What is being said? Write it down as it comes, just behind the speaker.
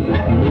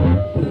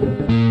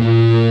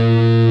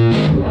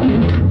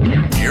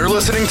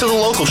listening to The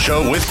Local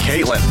Show with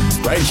Caitlin,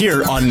 right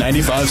here on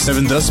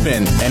 95.7 The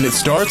Spin, and it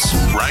starts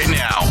right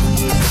now.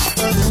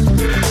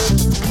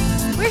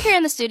 We're here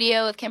in the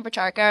studio with Kim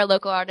Petrarca, our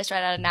local artist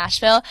right out of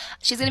Nashville.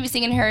 She's going to be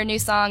singing her new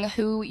song,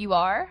 Who You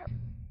Are.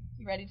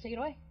 You ready to take it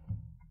away?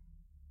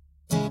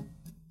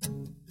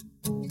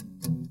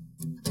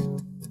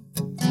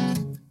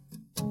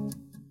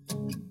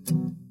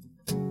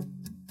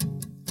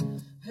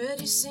 Heard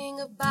you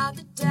sing about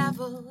the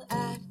devil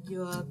at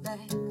your back.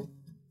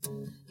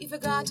 You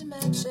forgot to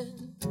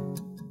mention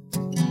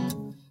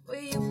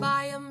where you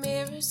buy your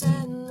mirrors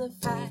and the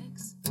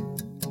facts.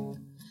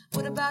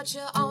 What about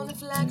your own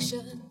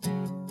reflection?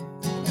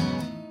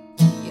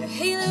 Your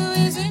halo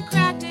isn't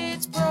cracked,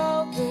 it's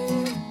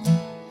broken,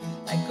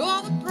 like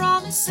all the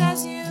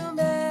promises you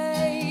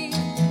made.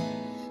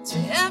 To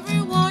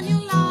everyone your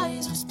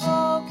lies were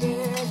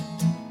spoken,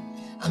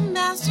 a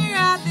master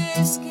at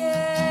this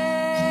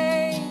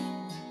game.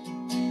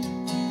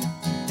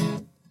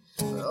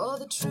 For all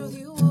the truth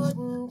you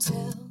wouldn't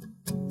tell,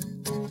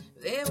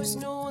 there was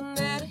no one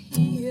there to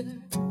hear.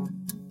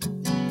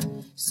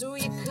 So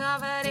you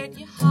covered it,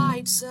 you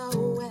hide so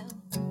well.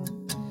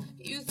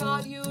 You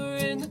thought you were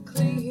in the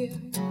clear.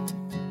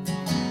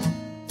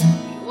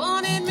 You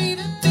wanted me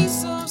to be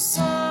so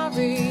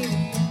sorry,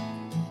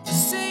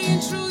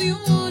 saying truth you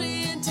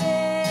wouldn't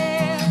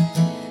dare.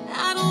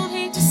 I don't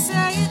hate to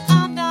say it,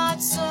 I'm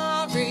not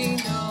sorry,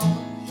 no,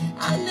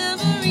 I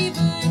never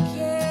even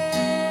cared.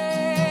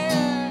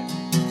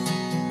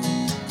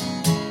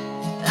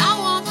 I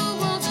want the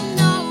world to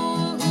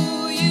know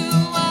who you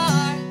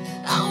are.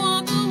 I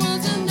want the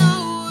world to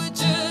know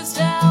just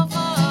how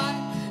far.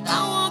 I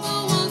want the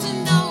world to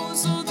know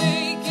so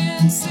they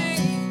can see.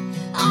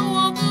 I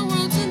want the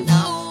world to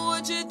know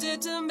what you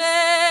did to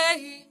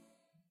me.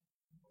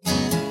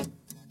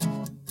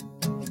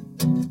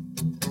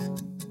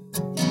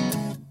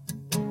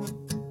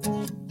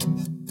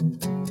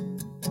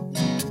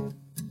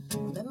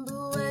 Remember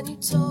when you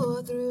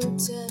tore through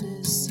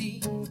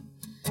Tennessee?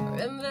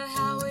 Remember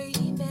how we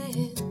met?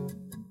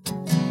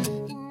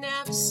 You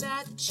never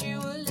said that you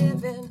were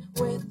living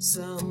with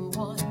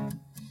someone,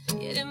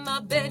 yet in my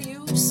bed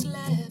you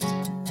slept.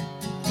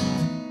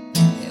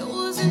 It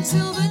was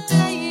until the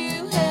day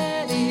you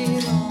had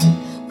it all,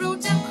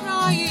 broke down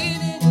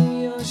crying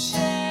in your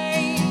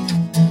shame.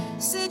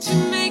 Said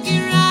you'd make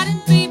it right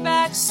and be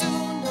back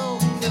soon, no,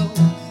 no,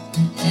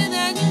 and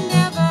then you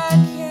never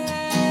came.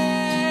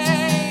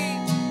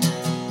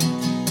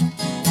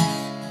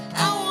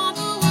 I want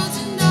the world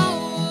to know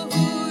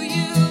who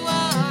you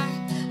are.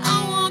 I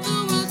want the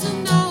world to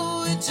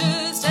know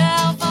just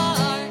how far.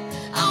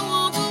 I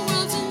want the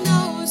world to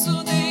know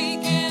so they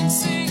can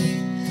see.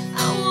 I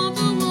want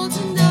the world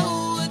to know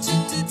what you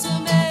did to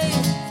me.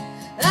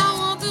 I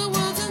want the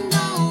world to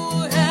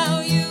know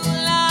how you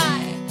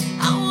lie.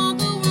 I want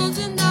the world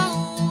to know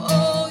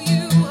all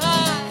you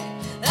hide.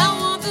 I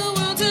want the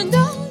world to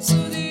know so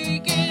they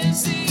can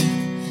see.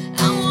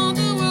 I want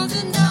the world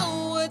to know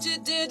what you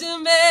did to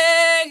me.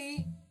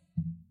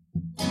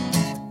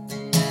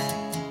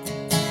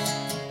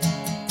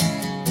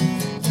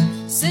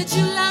 Said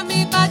you love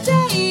me by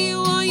day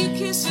while you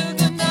kiss her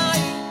goodnight.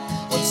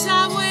 Well,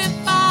 time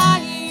went by,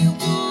 you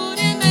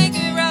wouldn't make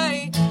it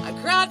right. I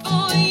cried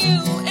for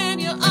you and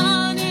your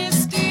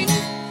honesty.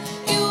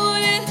 You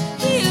wouldn't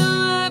hear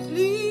my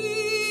plea.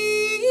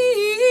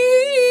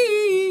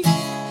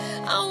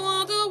 I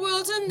want the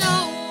world to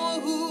know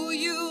who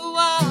you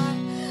are.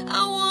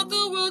 I want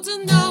the world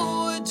to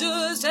know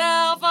just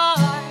how far.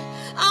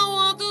 I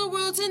want the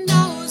world to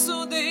know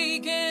so they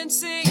can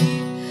see.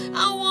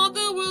 I want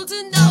the world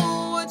to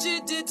know what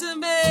you did to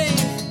me.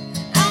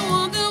 I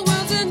want the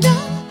world to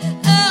know,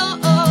 oh,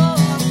 oh.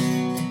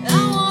 I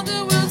want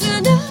the world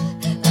to know,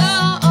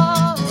 oh,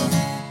 oh.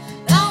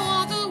 I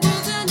want the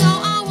world to know,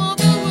 I want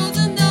the world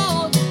to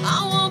know, I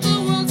want the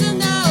world to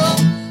know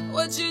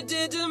what you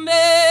did to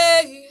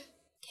me.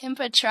 Kim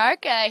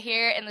Petrarca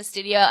here in the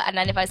studio at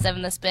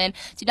 95.7 The Spin.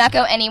 Do not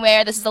go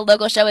anywhere. This is The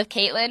Local Show with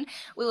Caitlin.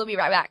 We will be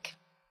right back.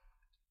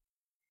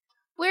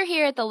 We're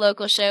here at The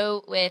Local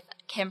Show with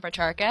Kim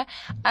Petrarca.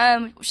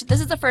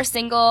 This is the first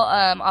single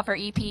off her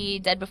EP,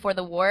 Dead Before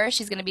the War.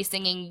 She's going to be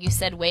singing You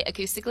Said Wait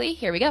acoustically.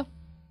 Here we go.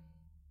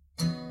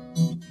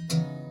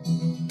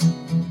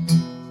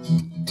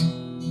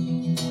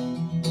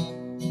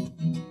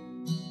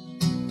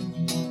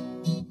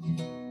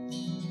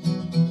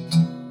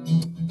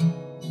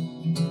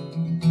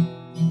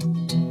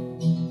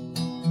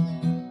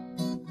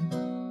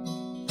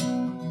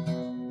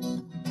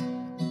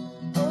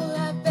 Oh,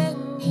 I've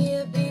been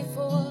here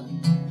before.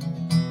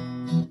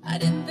 I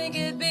didn't think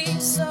it'd be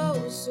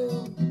so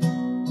soon.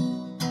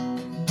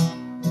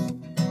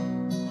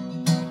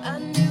 I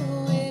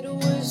knew it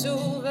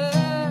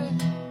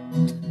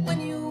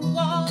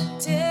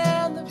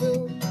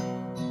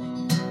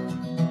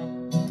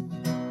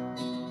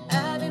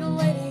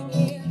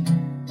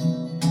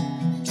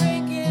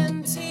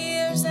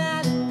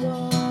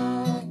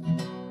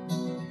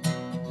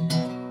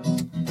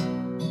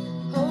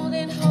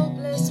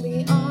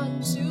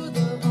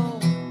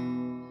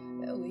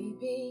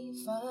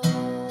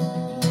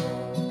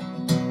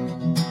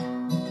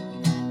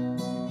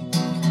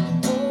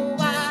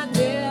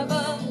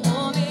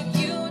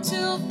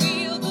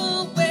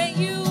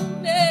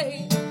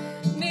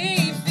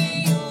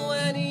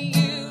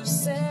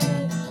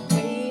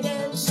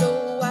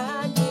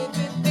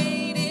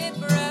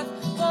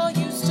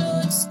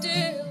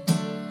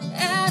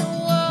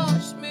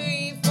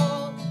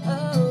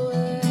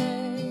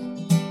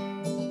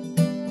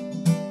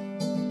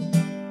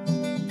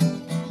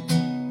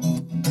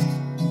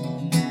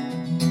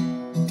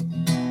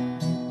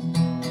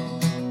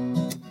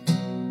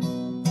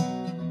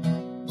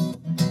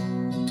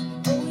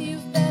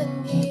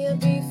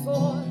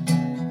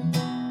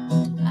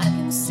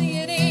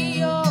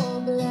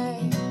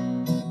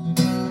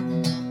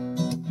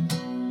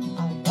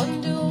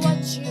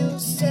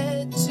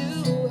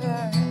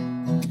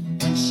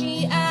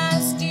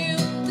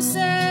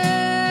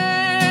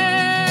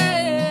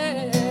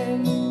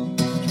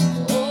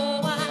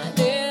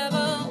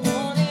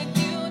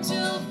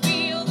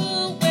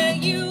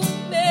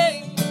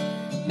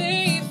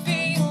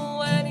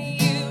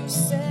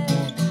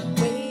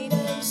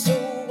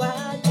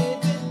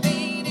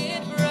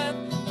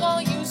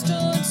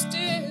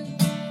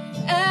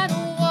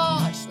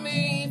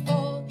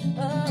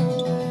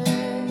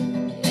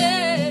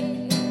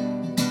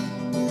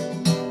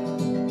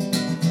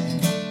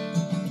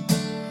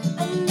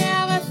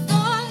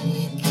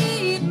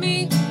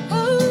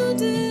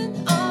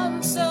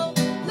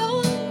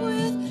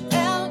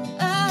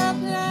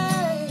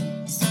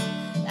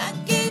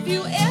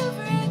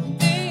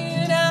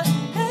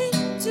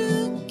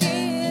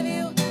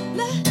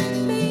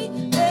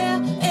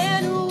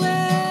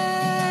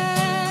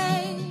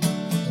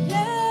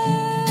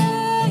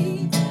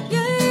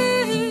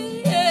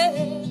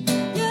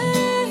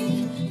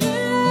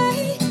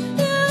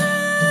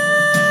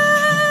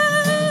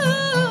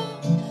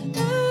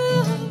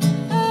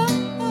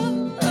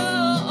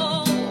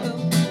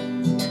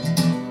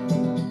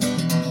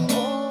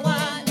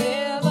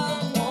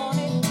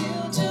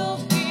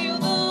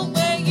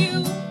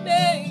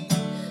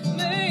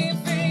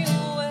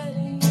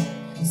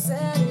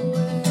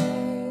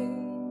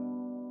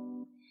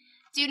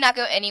not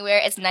go anywhere.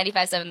 It's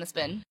 95.7 The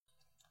Spin.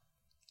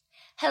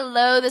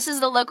 Hello, this is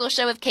the local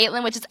show with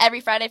Caitlin, which is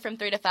every Friday from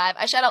 3 to 5.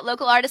 I shout out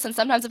local artists, and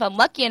sometimes if I'm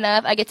lucky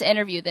enough, I get to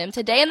interview them.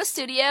 Today in the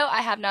studio,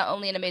 I have not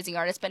only an amazing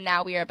artist, but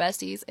now we are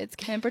besties. It's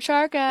Kim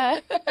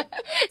Petrarca.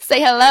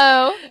 Say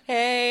hello.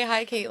 Hey,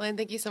 hi, Caitlin.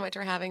 Thank you so much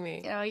for having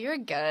me. Oh, you're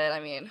good. I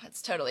mean,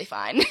 it's totally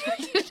fine.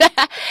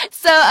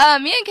 So,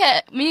 me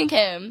and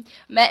Kim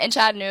met in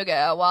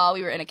Chattanooga while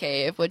we were in a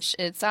cave, which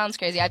it sounds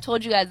crazy. I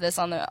told you guys this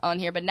on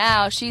here, but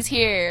now she's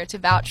here to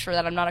vouch for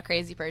that I'm not a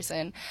crazy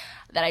person,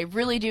 that I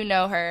really do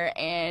know her,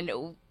 and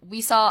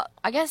we saw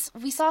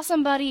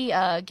somebody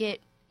get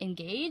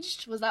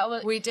engaged. Was that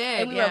what we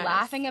did? And we were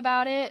laughing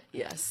about it.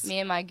 Yes. Me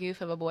and my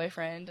goof of a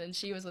boyfriend, and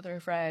she was with her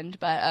friend,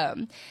 but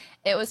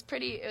it was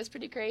pretty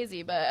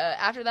crazy. But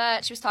after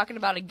that, she was talking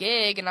about a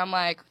gig, and I'm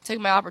like, took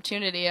my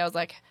opportunity. I was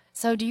like,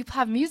 so do you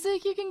have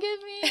music you can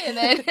give me? And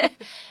then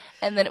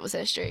and then it was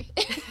history.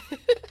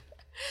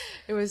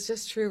 It was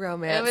just true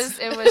romance.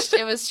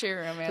 It was true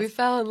romance. We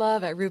fell in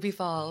love at Ruby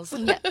Falls.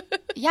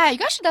 Yeah, you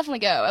guys should definitely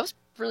go. It was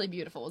really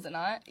beautiful, was it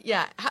not?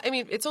 Yeah, I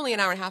mean, it's only an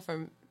hour and a half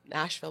from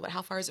Nashville, but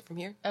how far is it from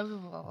here? I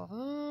don't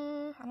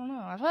know.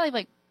 I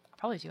feel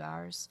probably 2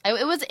 hours.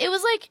 It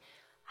was like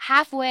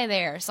halfway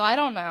there, so I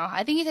don't know.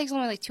 I think it takes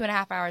only like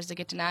 2.5 hours to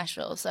get to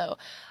Nashville, so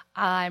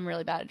I'm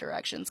really bad at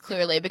directions,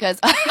 clearly, because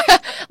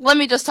let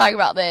me just talk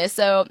about this.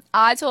 So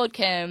I told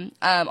Kim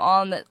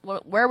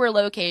where we're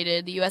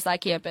located, the USI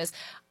campus,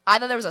 I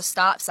thought there was a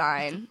stop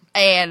sign,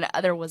 and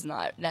there was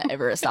not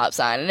ever a stop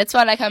sign. And it's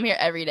fun. I come here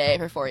every day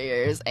for 4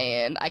 years,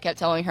 and I kept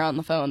telling her on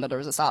the phone that there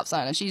was a stop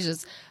sign, and she's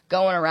just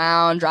going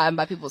around, driving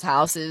by people's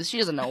houses. She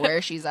doesn't know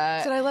where she's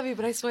at. I said, I love you,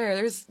 but I swear,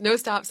 there's no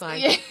stop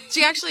sign. Yeah.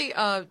 She actually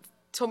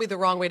told me the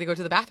wrong way to go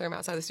to the bathroom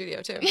outside the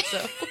studio, too.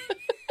 So.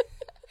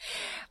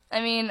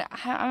 I mean,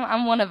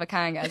 I'm one of a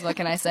kind, guys. What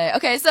can I say?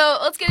 Okay, so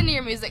let's get into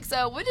your music.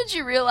 So when did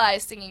you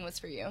realize singing was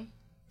for you?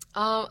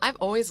 I've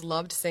always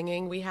loved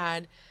singing. We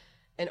had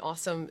an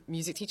awesome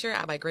music teacher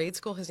at my grade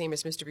school. His name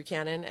is Mr.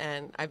 Buchanan,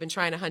 and I've been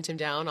trying to hunt him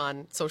down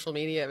on social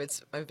media.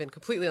 I've been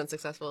completely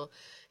unsuccessful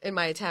in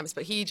my attempts,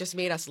 but he just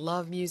made us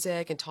love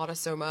music and taught us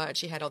so much.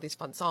 He had all these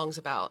fun songs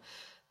about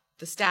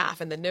the staff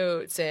and the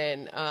notes,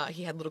 and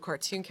he had little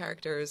cartoon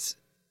characters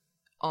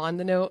on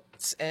the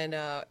notes, and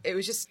it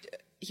was just...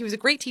 He was a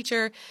great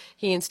teacher.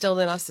 He instilled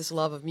in us this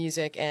love of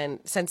music, and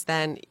since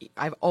then,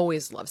 I've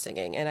always loved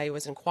singing. And I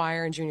was in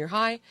choir in junior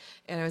high,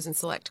 and I was in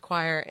select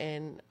choir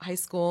in high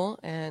school,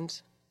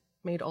 and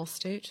made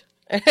All-State.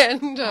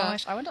 And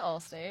gosh, I went to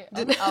All-State.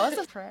 I was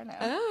a soprano.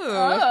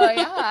 Oh,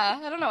 yeah.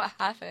 I don't know what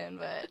happened,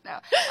 but no.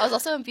 I was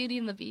also in Beauty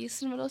and the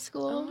Beast in middle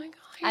school. Oh my god,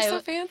 you're so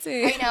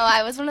fancy. I know.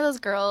 I was one of those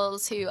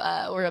girls who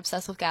were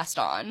obsessed with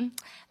Gaston.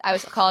 I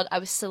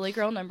was silly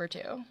girl number 2.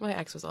 My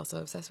ex was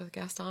also obsessed with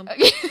Gaston.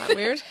 Okay. Is that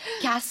weird?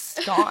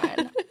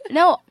 Gaston.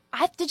 No,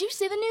 did you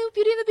see the new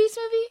Beauty and the Beast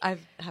movie? I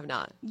have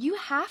not. You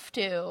have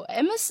to.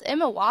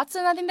 Emma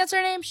Watson, I think that's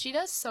her name. She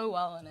does so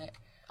well in it.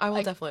 I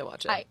will definitely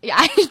watch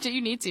it. You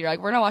need to. Like,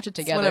 we're gonna watch it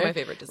together. It's one of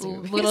my favorite Disney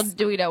movies. Little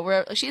do we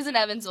know, she's in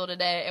Evansville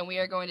today, and we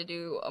are going to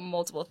do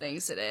multiple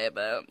things today.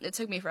 But it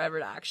took me forever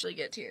to actually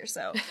get here,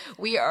 so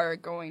we are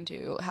going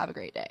to have a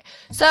great day.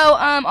 So,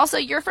 also,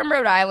 you're from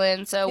Rhode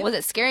Island. So, was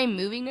it scary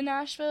moving to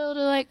Nashville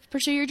to like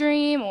pursue your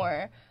dream,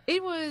 or?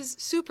 It was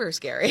super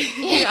scary.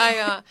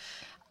 I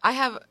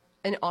have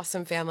an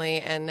awesome family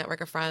and network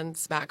of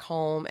friends back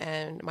home,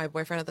 and my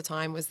boyfriend at the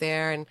time was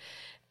there, and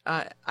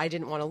I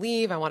didn't want to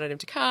leave. I wanted him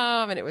to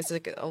come, and it was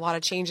like a lot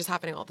of changes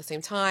happening all at the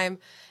same time.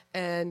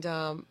 And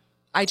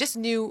I just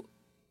knew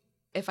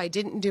if I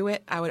didn't do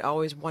it, I would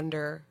always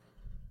wonder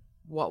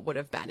what would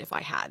have been if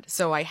I had.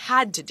 So I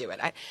had to do it.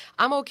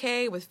 I'm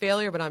okay with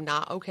failure, but I'm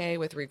not okay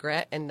with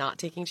regret and not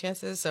taking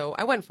chances. So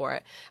I went for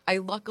it.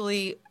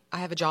 Luckily, I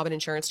have a job in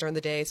insurance during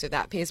the day, so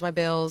that pays my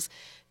bills.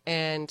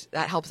 And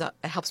that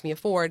helps me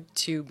afford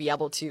to be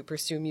able to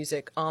pursue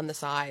music on the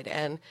side.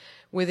 And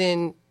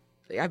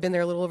I've been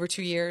there a little over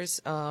 2 years.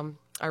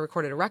 I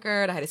recorded a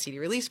record. I had a CD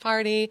release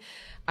party.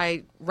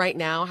 I right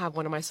now have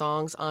one of my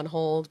songs on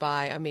hold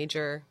by a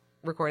major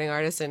recording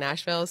artist in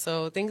Nashville.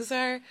 So things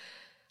are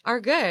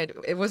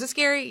good. Was it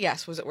scary?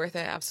 Yes. Was it worth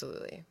it?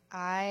 Absolutely.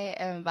 I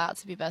am about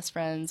to be best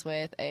friends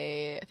with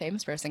a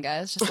famous person,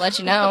 guys. Just to let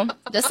you know.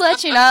 Just to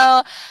let you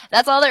know.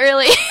 That's all that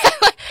really...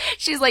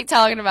 She's like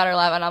talking about her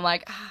life, and I'm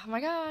like, oh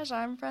my gosh,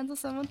 I'm friends with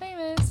someone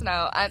famous.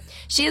 No,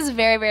 she is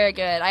very, very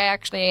good. I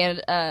actually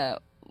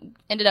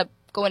ended up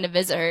going to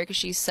visit her because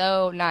she's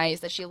so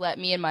nice that she let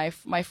me and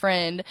my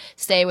friend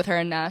stay with her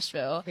in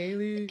Nashville.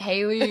 Haley.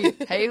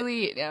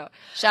 You know,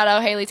 shout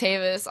out Haley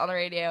Tavis on the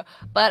radio.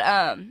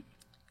 But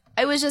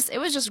it was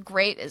just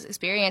great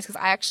experience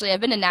because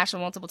I've been to Nashville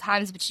multiple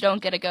times, but you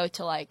don't get to go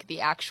to like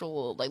the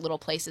actual like little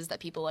places that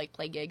people like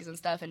play gigs and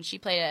stuff. And she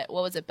played at,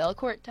 what was it,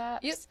 Belcourt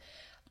Taps? Yep.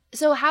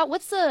 So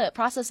what's the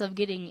process of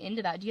getting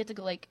into that? Do you have to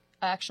go like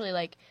actually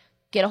like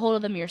get a hold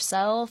of them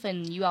yourself,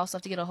 and you also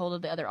have to get a hold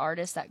of the other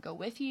artists that go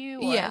with you?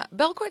 Or? Yeah,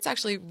 Belcourt's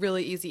actually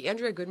really easy.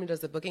 Andrea Goodman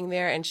does the booking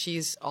there, and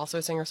she's also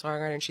a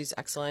singer-songwriter, and she's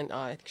excellent.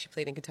 I think she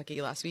played in Kentucky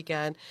last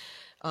weekend.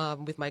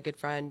 with my good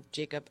friend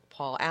Jacob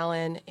Paul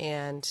Allen,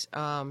 and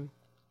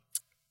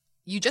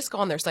you just go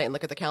on their site and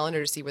look at the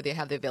calendar to see where they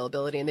have the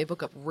availability, and they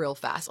book up real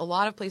fast. A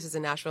lot of places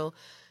in Nashville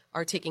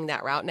are taking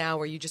that route now,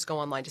 where you just go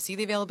online to see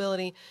the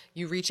availability.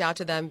 You reach out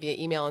to them via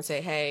email and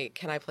say, hey,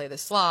 can I play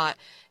this slot?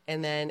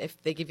 And then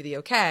if they give you the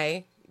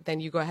okay, then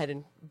you go ahead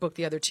and book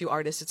the other two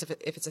artists if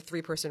it's a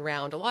 3-person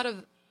round. A lot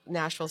of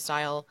Nashville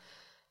style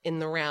in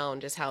the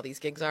round is how these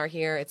gigs are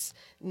here. It's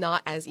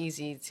not as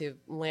easy to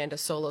land a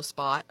solo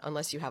spot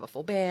unless you have a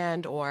full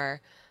band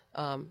or,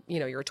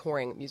 you're a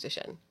touring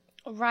musician.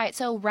 Right.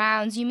 So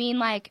rounds, you mean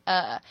like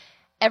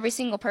every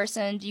single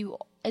person,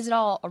 is it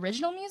all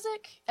original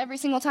music every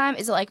single time?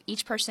 Is it like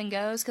each person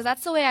goes? Because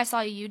that's the way I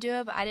saw you do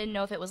it, but I didn't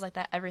know if it was like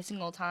that every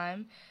single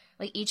time.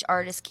 Like each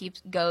artist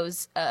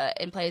goes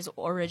and plays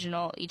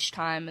original each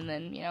time, and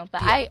then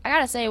But yeah. I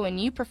gotta say, when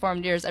you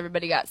performed yours,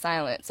 everybody got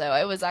silent, so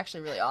it was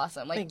actually really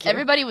awesome. Like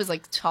everybody was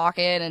like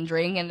talking and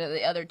drinking to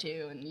the other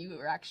two, and you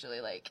were actually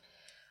like,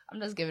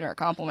 I'm just giving her a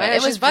compliment.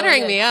 It was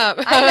buttering me up.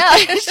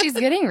 I know. She's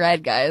getting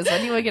red, guys.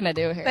 What are we gonna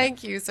do here?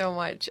 Thank you so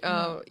much.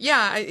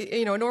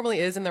 It normally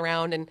is in the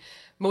round, and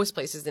most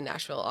places in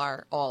Nashville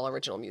are all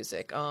original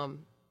music,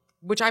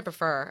 which I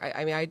prefer.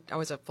 I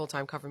was a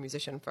full-time cover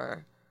musician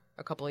for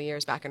a couple of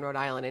years back in Rhode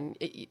Island, and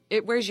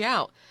it wears you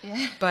out.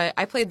 Yeah. But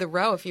I played the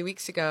Row a few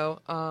weeks ago,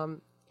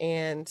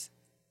 and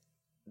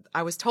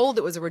I was told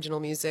it was original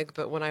music,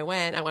 but when I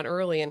went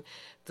early, and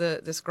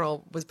this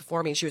girl was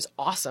before me, and she was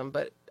awesome,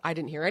 but I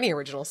didn't hear any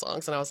original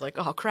songs, and I was like,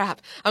 oh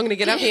crap, I'm gonna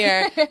get up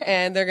here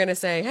and they're gonna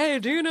say, hey,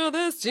 do you know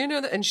this? Do you know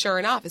that? And sure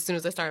enough, as soon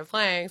as I started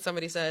playing,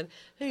 somebody said,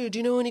 hey, do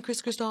you know any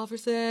Chris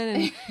Christopherson?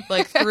 And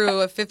like threw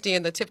a 50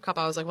 in the tip cup.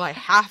 I was like, well, I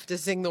have to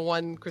sing the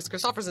one Chris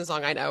Christopherson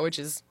song I know, which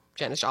is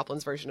Janis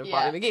Joplin's version of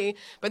Bobby McGee.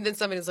 But then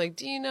somebody's like,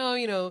 do you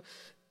know,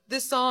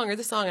 this song or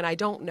this song? And I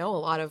don't know a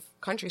lot of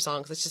country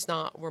songs. It's just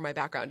not where my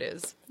background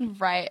is.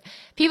 Right.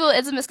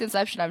 It's a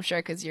misconception, I'm sure,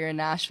 because you're in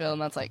Nashville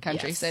and that's like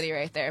country city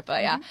right there.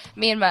 But yeah,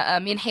 me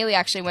and Haley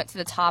actually went to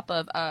the top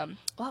of,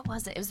 what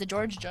was it? It was the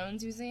George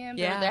Jones Museum.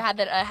 Yeah.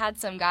 I had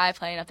some guy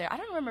playing up there. I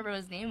don't remember what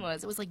his name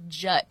was. It was like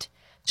Jut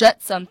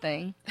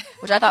something,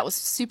 which I thought was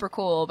super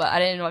cool, but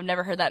I've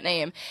never heard that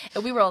name.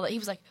 And he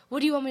was like, what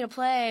do you want me to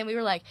play? And we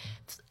were like,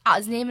 I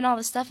was naming all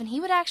this stuff, and he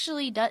would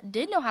actually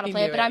did know how to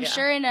play it, but I'm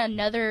sure in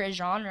another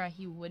genre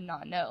he would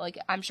not know. Like,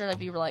 I'm sure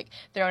if you were like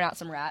throwing out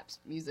some rap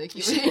music,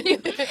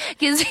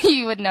 because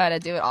he would know how to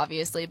do it,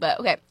 obviously. But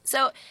okay,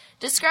 so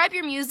describe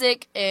your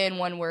music in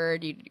one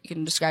word. You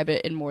can describe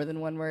it in more than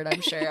one word,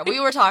 I'm sure.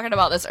 We were talking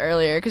about this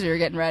earlier because we were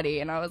getting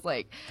ready, and I was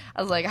like,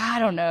 I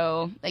don't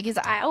know, like, 'cause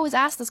I always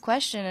ask this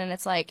question, and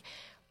it's like,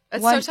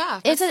 it's so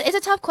tough. It's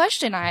a tough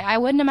question. I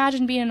wouldn't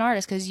imagine being an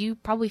artist because you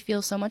probably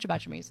feel so much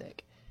about your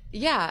music.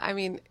 Yeah, I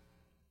mean,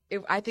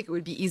 I think it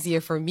would be easier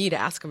for me to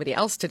ask somebody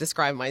else to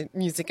describe my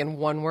music in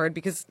one word,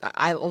 because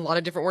a lot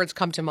of different words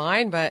come to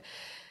mind, but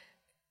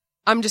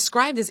I'm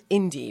described as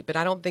indie, but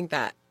I don't think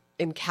that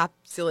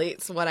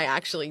encapsulates what I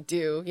actually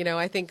do.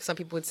 I think some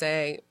people would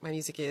say my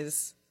music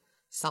is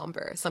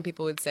somber. Some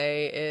people would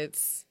say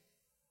it's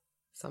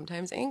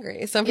sometimes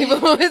angry. Some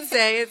people would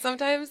say it's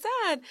sometimes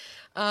sad.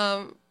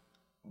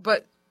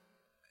 But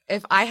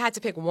if I had to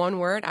pick one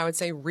word, I would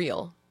say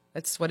real.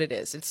 That's what it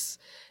is.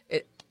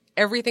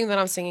 Everything that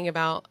I'm singing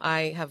about,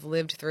 I have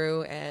lived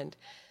through, and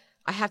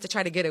I have to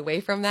try to get away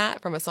from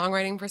that from a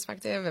songwriting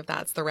perspective, if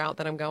that's the route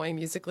that I'm going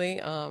musically.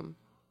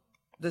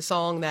 The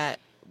song that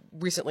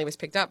recently was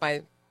picked up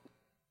by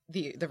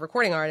the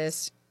recording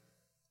artist,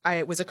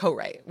 I was a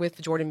co-write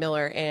with Jordan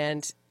Miller,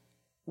 and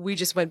we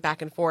just went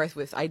back and forth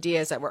with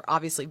ideas that were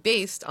obviously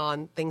based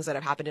on things that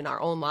have happened in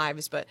our own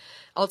lives, but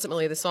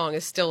ultimately the song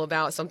is still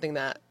about something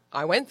that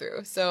I went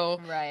through.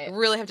 So I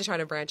really have to try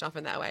to branch off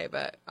in that way,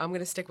 but I'm going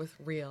to stick with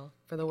real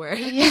for the word.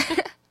 Yeah.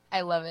 I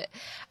love it.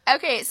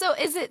 Okay, so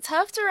is it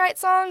tough to write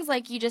songs?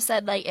 Like you just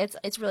said, like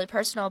it's really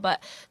personal,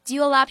 but do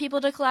you allow people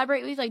to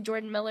collaborate with you? Like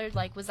Jordan Miller,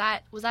 like was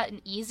that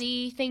an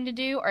easy thing to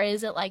do, or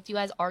is it like, do you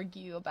guys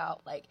argue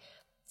about like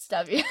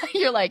stuff?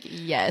 You're like,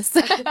 yes.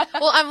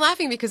 Well, I'm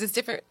laughing because it's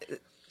different.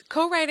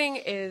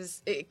 Co-writing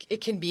it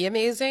can be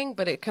amazing,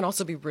 but it can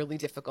also be really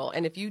difficult.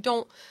 And if you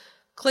don't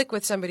click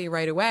with somebody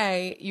right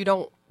away,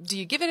 do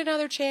you give it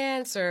another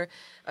chance? Or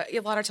a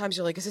lot of times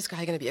you're like, is this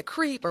guy going to be a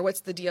creep, or what's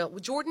the deal?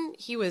 With Jordan,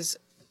 he was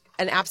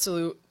an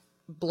absolute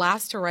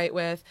blast to write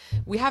with.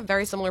 We have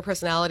very similar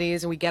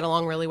personalities, and we get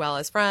along really well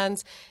as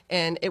friends.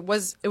 And it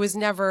was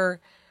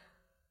never,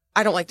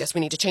 I don't like this,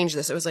 we need to change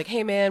this. It was like,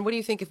 hey man, what do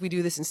you think if we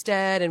do this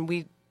instead? And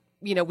we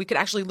could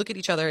actually look at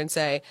each other and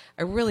say,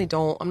 I'm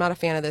not a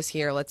fan of this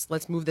here.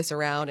 Let's move this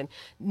around. And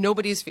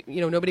nobody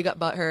got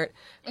butthurt.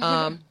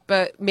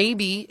 But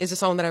Maybe is a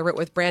song that I wrote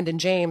with Brandon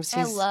James.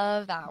 I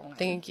love that one.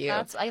 Thank you.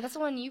 That's the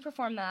one you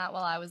performed that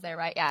while I was there,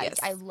 right? Yeah. Yes.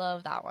 I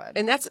love that one.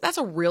 And that's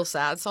a real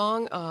sad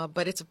song.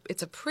 But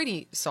it's a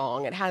pretty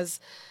song. It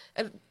has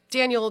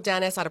Daniel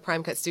Dennis out of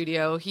Prime Cut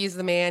Studio. He's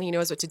the man. He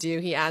knows what to do.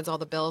 He adds all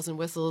the bells and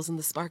whistles and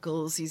the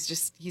sparkles.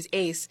 He's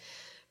ace.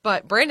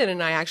 But Brandon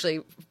and I actually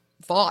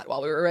fought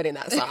while we were writing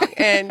that song,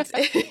 and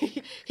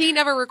he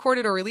never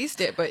recorded or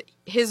released it, but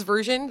his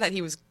version that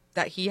he was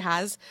that he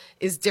has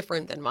is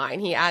different than mine.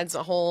 He adds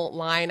a whole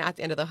line at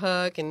the end of the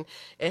hook, and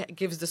it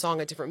gives the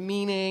song a different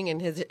meaning,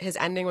 and his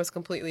ending was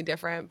completely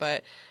different.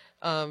 But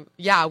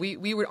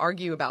we would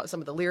argue about some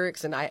of the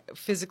lyrics, and I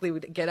physically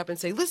would get up and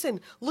say,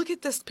 listen, look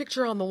at this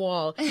picture on the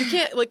wall. You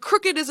can't, like,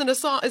 crooked isn't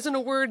a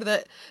word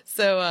that,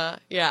 so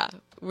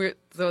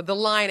the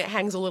line, it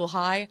hangs a little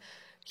high.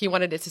 He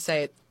wanted it to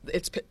say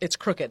it's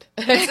crooked.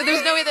 So there's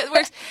no way that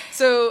works.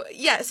 So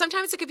yeah,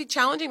 sometimes it can be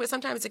challenging, but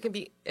sometimes it can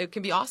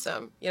be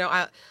awesome. You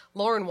know,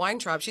 Lauren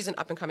Weintraub, she's an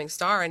up and coming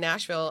star in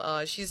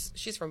Nashville.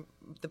 She's from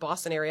the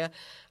Boston area.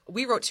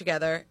 We wrote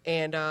together,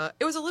 and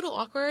it was a little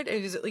awkward.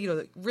 It was, you know,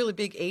 a really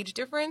big age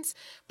difference,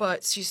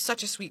 but she's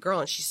such a sweet girl,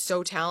 and she's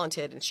so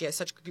talented, and she has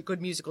such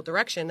good musical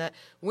direction that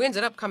we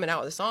ended up coming out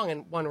with a song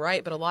and one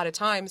right. But a lot of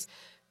times,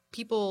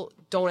 people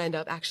don't end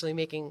up actually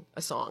making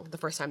a song the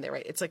first time they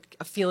write. It's like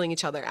a feeling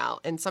each other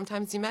out. And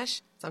sometimes you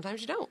mesh, sometimes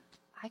you don't.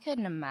 I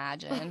couldn't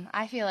imagine.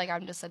 I feel like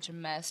I'm just such a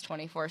mess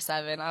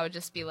 24/7. I would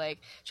just be like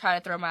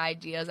trying to throw my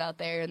ideas out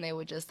there, and they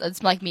would just,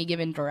 it's like me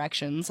giving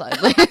directions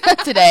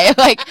today.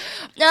 Like,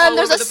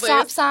 there's a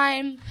stop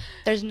sign.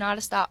 There's not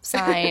a stop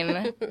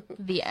sign.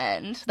 The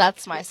end.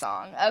 That's my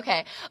song.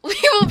 Okay. We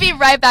will be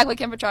right back with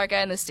Kim Petrarca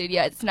in the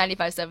studio. It's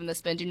 95.7 The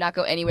Spin. Do not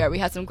go anywhere. We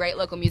have some great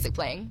local music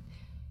playing.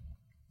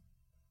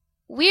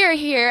 We are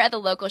here at the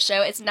local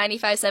show. It's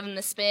 95.7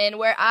 The Spin,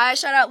 where I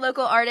shout out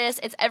local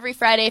artists. It's every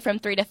Friday from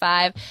 3 to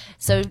 5,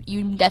 so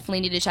you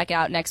definitely need to check it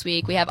out next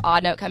week. We have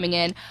Odd Note coming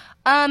in.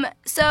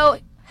 Hello,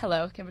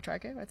 Kim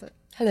Petrarca. What's up?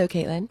 Hello,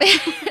 Caitlin.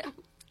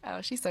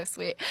 Oh, she's so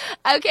sweet.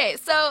 Okay,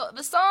 so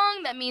the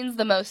song that means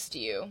the most to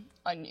you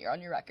on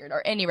your record,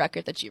 or any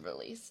record that you've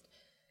released.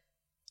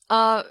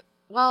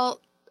 Well,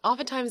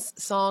 oftentimes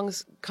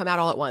songs come out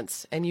all at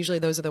once, and usually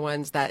those are the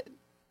ones that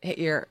hit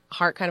your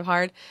heart kind of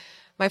hard.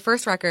 My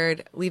first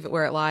record, Leave It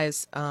Where It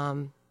Lies,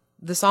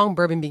 the song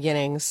Bourbon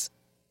Beginnings,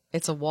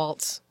 it's a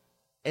waltz.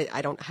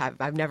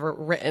 I've never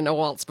written a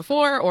waltz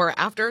before or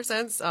after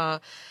since.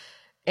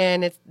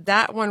 And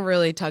that one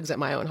really tugs at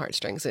my own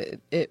heartstrings.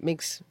 It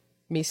makes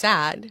me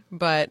sad,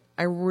 but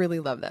I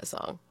really love that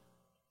song.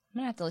 I'm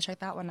going to have to check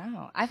that one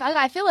out.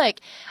 I feel like,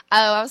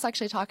 I was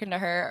actually talking to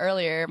her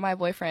earlier. My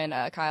boyfriend,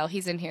 Kyle,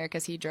 he's in here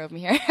because he drove me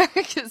here.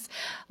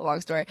 Long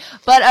story.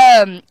 But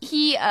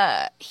he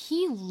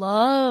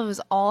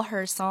loves all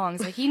her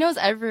songs. Like, he knows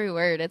every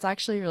word. It's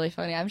actually really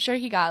funny. I'm sure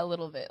he got a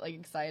little bit, like,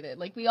 excited.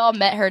 Like, we all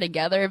met her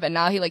together, but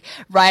now he, like,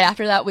 right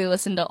after that, we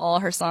listened to all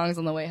her songs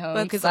on the way home.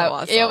 That's so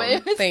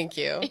awesome. Thank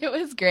you. It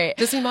was great.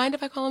 Does he mind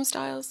if I call him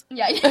Styles?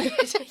 Yeah,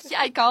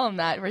 I'd call him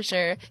that for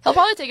sure. He'll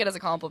probably take it as a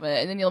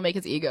compliment, and then you'll make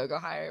his ego go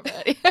higher.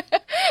 But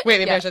wait,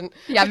 maybe I shouldn't.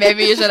 Yeah,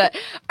 maybe you shouldn't.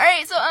 All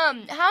right, so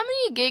how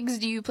many gigs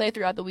do you play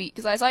throughout the week?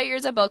 Because I saw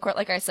yours at Belcourt,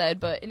 like I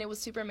said, and it was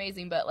super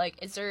amazing. But like,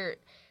 is there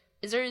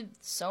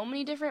so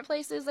many different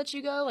places that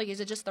you go? Like, is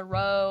it just the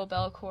Row,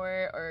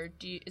 Belcourt, or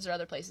is there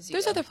other places you go?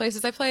 There's other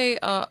places. I play.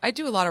 I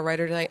do a lot of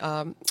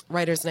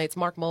writers' nights.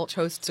 Mark Mulch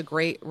hosts a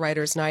great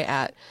writers' night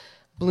at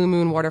Blue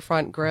Moon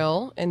Waterfront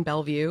Grill in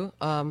Bellevue.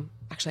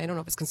 Actually, I don't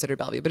know if it's considered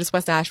Bellevue, but it's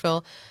West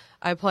Nashville.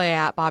 I play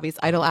at Bobby's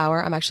Idle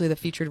Hour. I'm actually the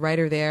featured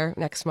writer there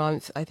next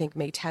month. I think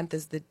May 10th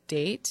is the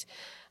date.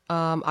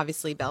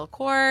 Obviously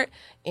Belcourt,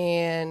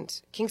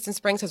 and Kingston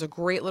Springs has a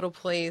great little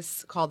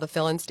place called the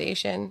Fill-In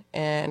Station,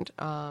 and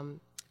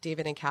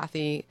David and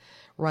Kathy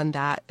run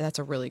that. That's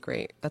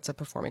a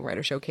performing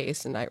writer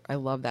showcase, and I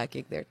love that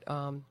gig there.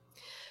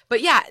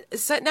 But yeah, a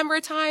set number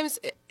of times.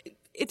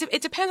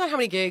 It depends on how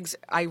many gigs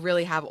I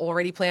really have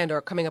already planned or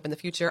coming up in the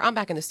future. I'm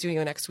back in the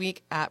studio next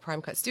week at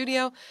Prime Cut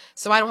Studio,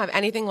 so I don't have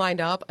anything lined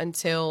up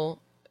until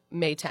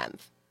May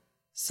 10th.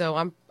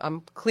 So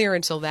I'm clear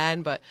until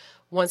then, but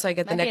once I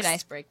get the next... Might be a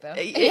nice break, though.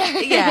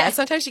 Yeah,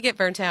 sometimes you get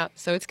burnt out,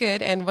 so it's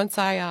good. And once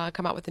I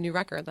come out with a new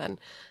record, then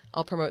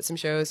I'll promote some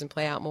shows and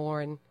play out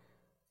more. And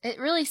it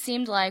really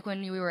seemed like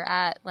when we were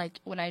at, like,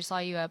 when I saw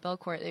you at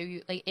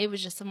Belcourt, it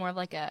was just more of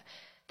like a...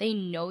 They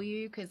know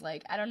you because,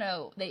 like, I don't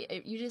know,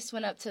 you just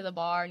went up to the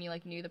bar and you,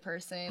 like, knew the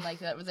person, like,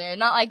 that was there.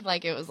 Not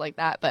like it was like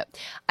that, but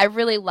I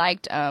really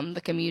liked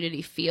the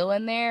community feel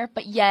in there,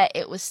 but yet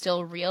it was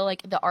still real.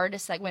 Like, the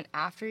artists that went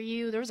after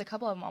you, there was a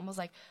couple of them almost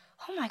like,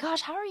 oh my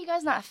gosh, how are you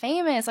guys not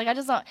famous? Like, I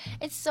just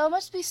don't,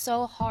 must be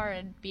so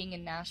hard being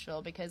in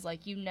Nashville because,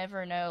 like, you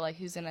never know, like,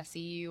 who's gonna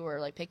see you or,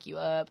 like, pick you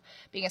up.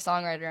 Being a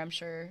songwriter, I'm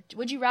sure.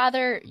 Would you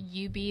rather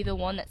you be the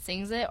one that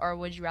sings it, or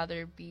would you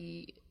rather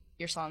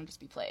your song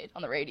just be played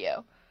on the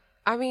radio?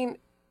 I mean,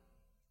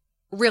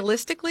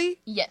 realistically,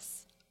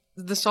 yes,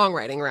 the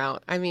songwriting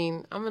route. I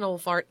mean, I'm an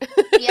old fart.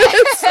 Yeah.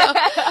 So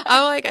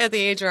I'm like at the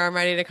age where I'm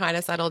ready to kind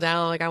of settle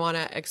down. Like, I want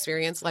to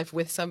experience life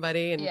with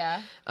somebody. And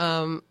yeah.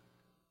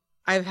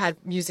 I've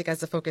had music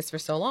as a focus for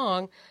so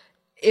long.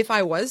 If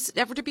I was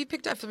ever to be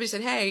picked up, somebody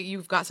said, "Hey,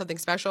 you've got something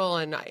special,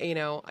 and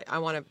I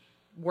want to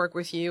work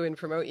with you and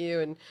promote you,"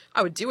 and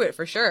I would do it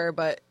for sure.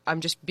 But I'm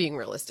just being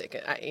realistic.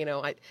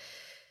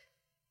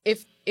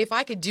 If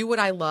I could do what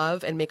I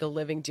love and make a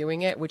living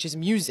doing it, which is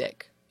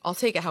music, I'll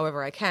take it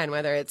however I can,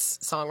 whether it's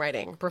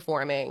songwriting,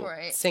 performing,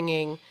 right,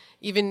 singing.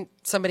 Even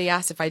somebody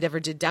asked if I'd ever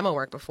did demo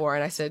work before,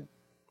 and I said,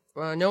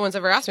 No one's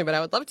ever asked me, but I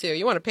would love to.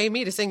 You want to pay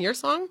me to sing your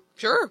song?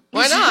 Sure.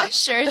 Why not?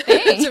 Sure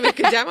thing. To make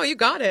a demo, you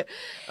got it.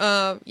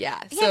 Yeah. Yeah,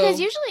 because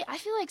usually I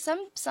feel like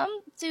some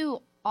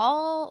do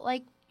all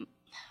like.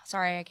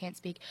 Sorry, I can't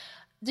speak.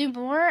 Do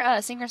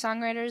more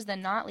singer-songwriters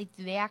than not, like,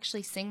 do they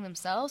actually sing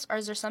themselves? Or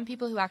is there some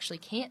people who actually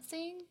can't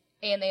sing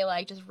and they,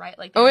 like, just write,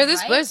 like,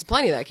 there's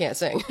plenty that can't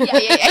sing. Yeah.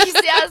 You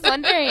see, I was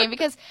wondering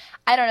because,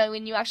 I don't know,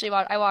 when you actually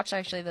I watched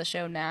actually the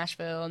show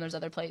Nashville and there's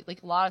other places,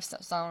 like, a lot of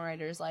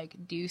songwriters, like,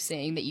 do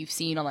sing that you've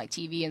seen on, like,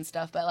 TV and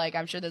stuff. But, like,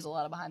 I'm sure there's a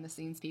lot of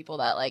behind-the-scenes people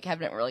that, like,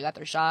 haven't really got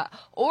their shot.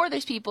 Or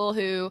there's people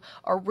who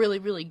are really,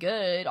 really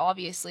good,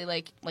 obviously,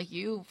 like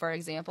you, for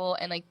example.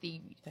 And, like,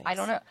 I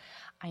don't know.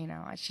 I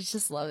know. She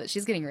just loves it.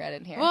 She's getting red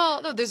in here.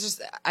 Well, no, there's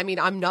just, I mean,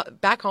 I'm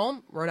not, back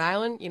home, Rhode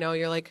Island, you know,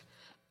 you're like,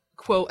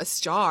 quote, a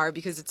star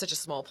because it's such a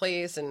small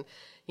place and,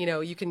 you know,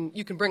 you can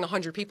bring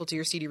 100 people to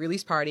your CD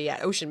release party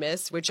at Ocean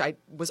Mist, which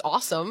was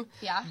awesome.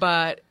 Yeah.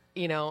 But,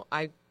 you know,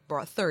 I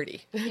brought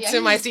 30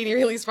 to my CD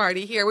release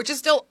party here, which is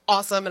still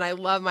awesome. And I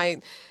love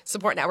my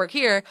support network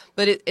here,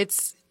 but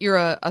you're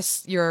a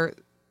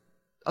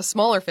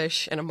smaller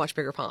fish in a much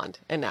bigger pond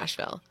in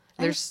Nashville.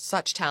 There's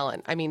such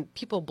talent. I mean,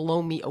 people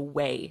blow me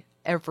away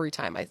every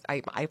time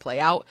I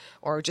play out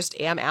or just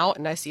am out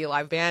and I see a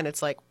live band.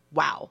 It's like,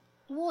 wow.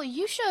 Well,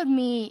 you showed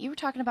me, you were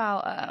talking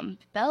about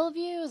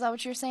Bellevue, is that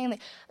what you were saying?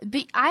 Like,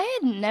 I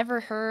had never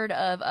heard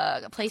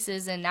of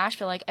places in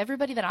Nashville. Like,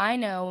 everybody that I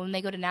know, when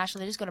they go to Nashville,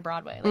 they just go to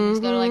Broadway. Like,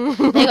 just go to, like,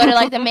 they go to,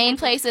 like, the main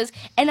places.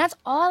 And that's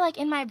all, like,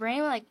 in my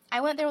brain. Like,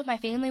 I went there with my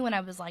family when I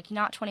was, like,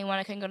 not 21.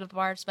 I couldn't go to the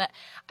bars. But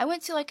I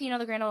went to, like, you know,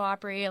 the Grand Ole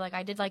Opry. Like,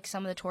 I did, like,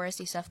 some of the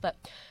touristy stuff. But,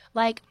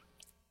 like,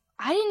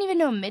 I didn't even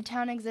know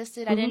Midtown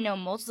existed. I didn't know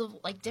multiple,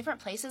 like,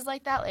 different places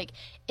like that. Like,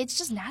 it's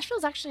just,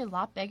 Nashville's actually a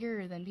lot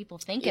bigger than people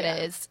think it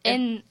is.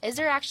 And is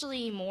there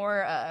actually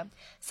more, I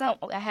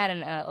had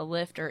a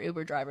Lyft or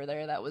Uber driver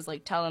there that was,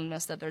 like, telling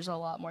us that there's a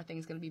lot more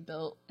things going to be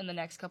built in the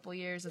next couple of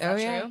years. Is that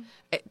true?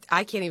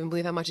 I can't even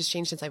believe how much has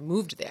changed since I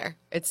moved there.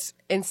 It's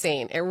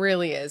insane. It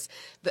really is.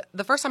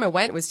 The first time I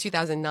went was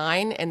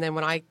 2009, and then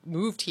when I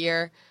moved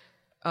here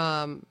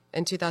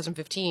in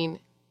 2015,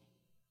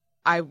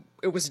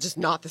 it was just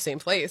not the same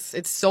place.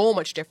 It's so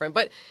much different,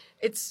 but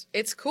it's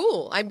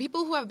cool.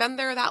 People who have been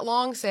there that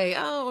long say,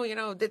 oh, you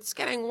know, it's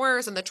getting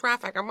worse and the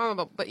traffic.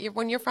 But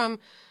when you're from,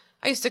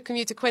 I used to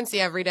commute to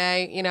Quincy every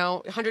day, you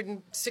know,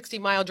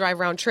 160-mile drive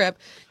round trip,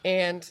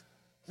 and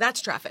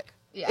that's traffic.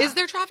 Yeah. Is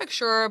there traffic?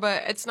 Sure,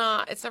 but it's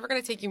never going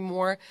to take you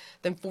more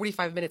than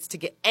 45 minutes to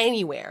get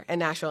anywhere in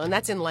Nashville, and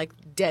that's in like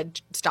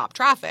dead stop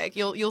traffic.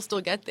 You'll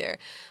still get there.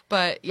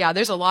 But yeah,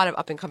 there's a lot of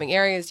up and coming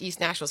areas. East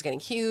Nashville's getting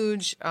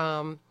huge.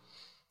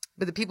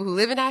 But the people who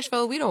live in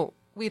Nashville, we don't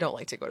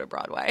like to go to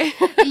Broadway.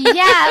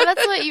 Yeah,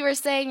 that's what you were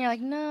saying. You're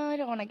like, no, I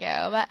don't want to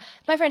go. But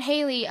my friend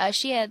Haley,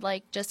 she had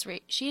like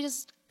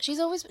she's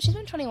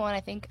been 21. I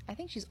think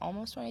she's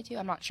almost 22.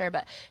 I'm not sure,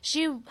 but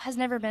she has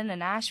never been to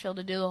Nashville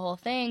to do the whole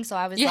thing. So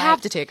I was. You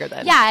have to take her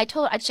then. Yeah, I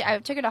took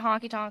her to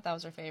Honky Tonk. That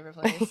was her favorite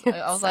place.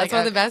 I was like, that's one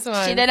of the best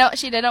ones.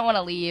 She didn't want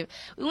to leave.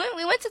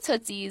 We went to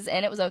Tootsie's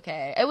and it was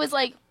okay. It was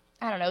like,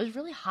 I don't know, it was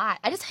really hot.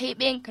 I just hate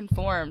being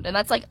conformed, and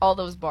that's like all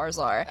those bars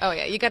are. Oh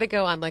yeah, you got to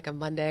go on like a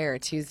Monday or a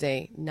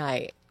Tuesday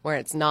night where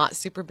it's not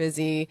super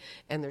busy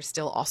and there's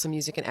still awesome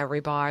music in every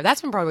bar.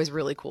 That's when Broadway's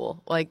really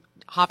cool. Like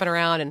hopping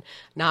around and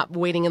not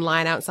waiting in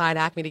line outside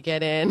Acme to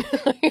get in.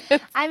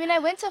 I mean, I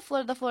went to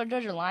the Florida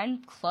Georgia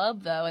Line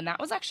Club though, and that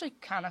was actually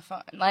kind of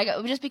fun. Like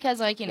just because,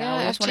 like, you know,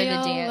 we just wanted to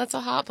dance. That's a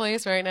hot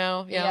place right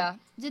now. Yeah.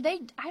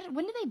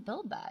 When did they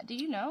build that? Do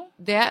you know?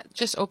 That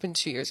just opened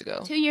 2 years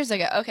ago. 2 years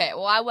ago. Okay.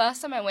 Well,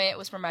 last time I went, it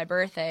was for my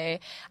birthday.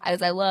 I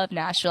love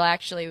Nashville. I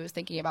actually was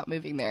thinking about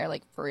moving there,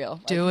 like for real.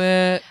 Like, do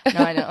it. No,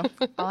 I know.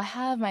 Well, I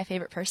have my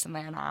favorite person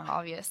there now,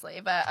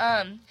 obviously. But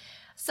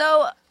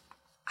so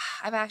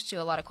I've asked you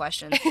a lot of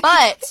questions,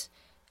 but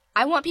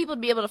I want people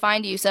to be able to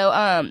find you. So,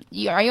 are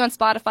you on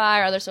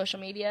Spotify or other social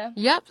media?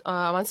 Yep,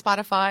 I'm on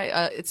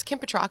Spotify. It's Kim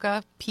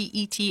Petrarca,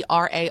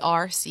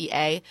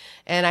 Petrarca,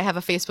 and I have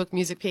a Facebook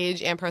music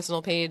page and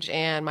personal page,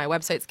 and my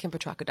website's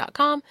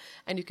kimpetrarca.com,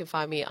 and you can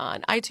find me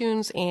on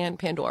iTunes and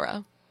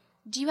Pandora.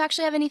 Do you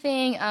actually have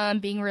anything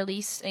being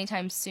released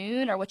anytime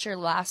soon, or what's your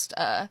last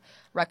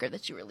record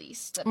that you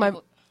released?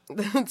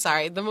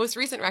 The most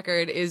recent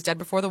record is Dead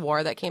Before the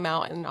War that came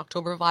out in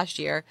October of last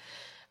year.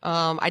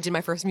 I did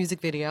my first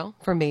music video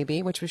for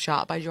Maybe, which was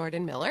shot by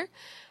Jordan Miller,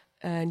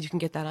 and you can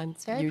get that on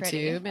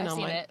YouTube and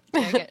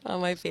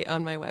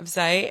on my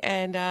website.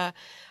 And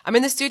I'm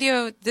in the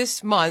studio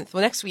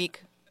next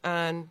week,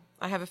 and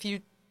I have a few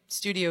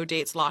studio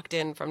dates locked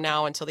in from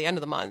now until the end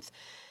of the month.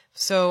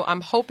 So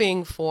I'm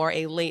hoping for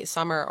a late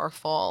summer or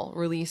fall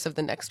release of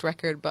the next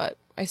record, but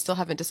I still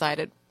haven't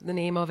decided the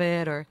name of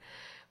it or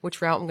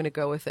which route I'm going to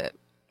go with it.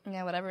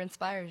 Yeah, whatever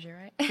inspires you,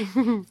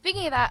 right?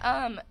 Speaking of that,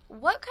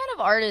 what kind of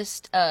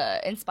artist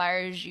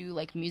inspires you,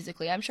 like,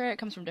 musically? I'm sure it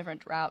comes from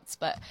different routes,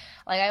 but,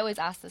 like, I always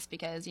ask this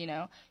because, you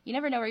know, you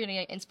never know where you're going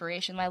to get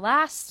inspiration. My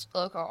last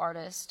local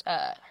artist,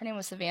 her name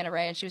was Savannah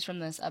Ray, and she was from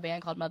this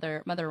band called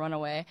Mother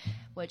Runaway,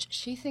 which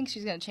she thinks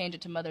she's going to change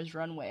it to Mother's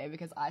Runway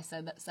because I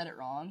said it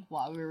wrong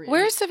while we were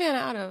Where's Savannah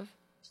out of?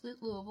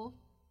 Louisville.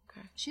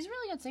 Okay. She's a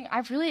really good singer.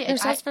 It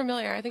sounds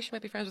familiar. I think she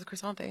might be friends with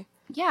Crisante.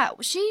 Yeah,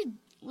 she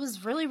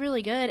was really,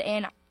 really good,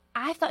 and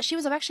I thought she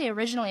was actually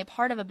originally a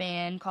part of a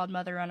band called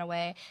Mother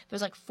Runaway. There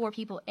was like 4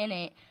 people in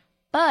it,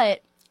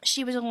 but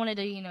she was wanted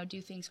to, you know,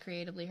 do things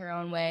creatively her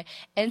own way.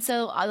 And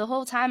so the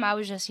whole time I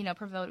was just, you know,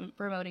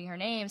 promoting her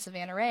name,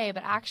 Savannah Ray,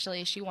 but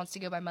actually she wants to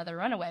go by Mother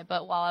Runaway.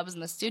 But while I was in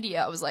the studio,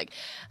 I was like,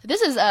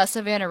 this is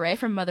Savannah Ray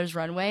from Mother's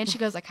Runway. And she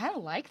goes, I kind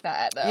of like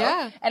that, though.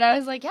 Yeah. And I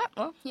was like, yeah,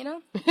 well, you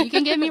know, you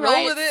can give me Roll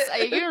rights. with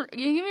it. You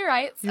can give me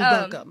rights. You're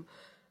welcome.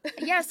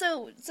 Yeah,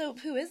 so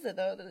who is it,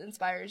 though, that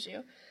inspires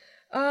you?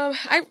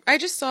 I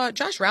just saw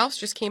Josh Rouse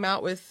just came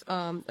out with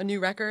a new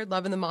record,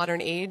 Love in the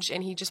Modern Age,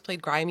 and he just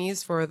played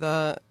Grammys for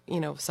the, you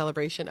know,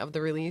 celebration of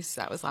the release.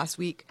 That was last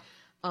week.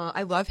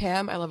 I love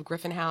him. I love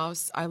Griffin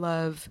House. I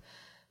love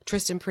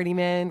Tristan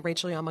Prettyman,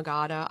 Rachel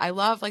Yamagata. I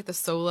love, like, the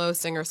solo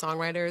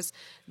singer-songwriters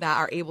that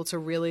are able to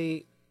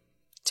really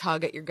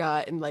tug at your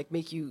gut and, like,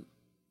 make you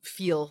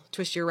feel,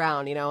 twist you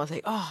around, you know, it's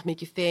like, oh,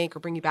 make you think or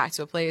bring you back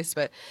to a place.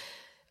 But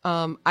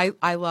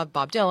I love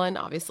Bob Dylan,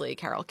 obviously,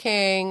 Carole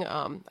King.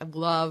 I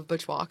love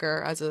Butch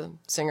Walker as a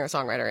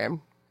singer-songwriter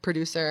and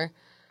producer.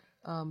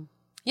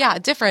 Yeah,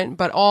 different,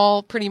 but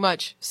all pretty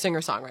much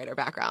singer-songwriter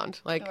background.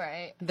 Like,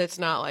 Right. That's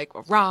not like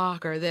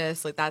rock or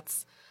this. Like,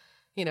 that's,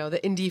 you know, the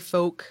indie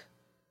folk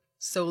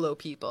solo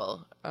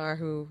people are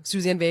who,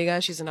 Suzanne Vega,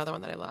 she's another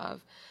one that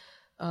I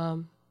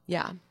love.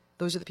 Yeah,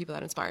 those are the people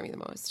that inspire me the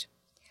most.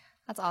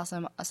 That's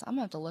awesome. So I'm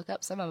gonna have to look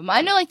up some of them.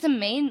 I know like some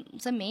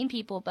main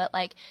people, but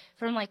like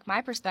from like my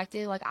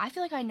perspective, like I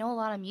feel like I know a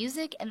lot of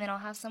music, and then I'll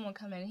have someone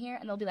come in here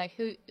and they'll be like,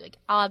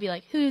 I'll be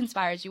like, who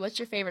inspires you? What's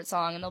your favorite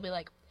song? And they'll be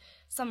like,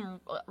 some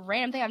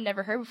random thing I've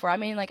never heard before. I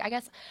mean, like I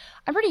guess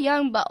I'm pretty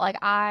young, but like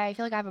I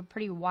feel like I have a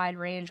pretty wide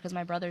range because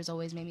my brother's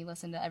always made me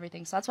listen to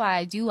everything. So that's why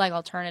I do like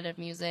alternative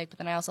music, but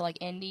then I also like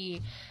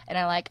indie, and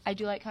I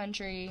do like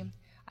country.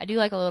 I do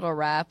like a little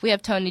rap. We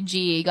have Tony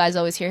G. You guys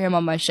always hear him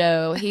on my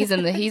show. He's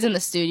in the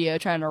studio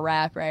trying to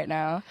rap right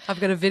now. I've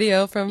got a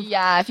video from...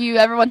 Yeah, if you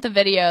ever want the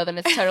video, then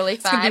it's totally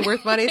fine. It's going to be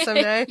worth money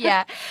someday.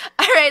 Yeah.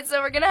 All right, so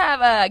we're going to have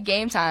a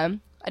game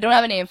time. I don't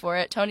have a name for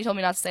it. Tony told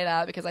me not to say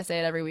that because I say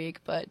it every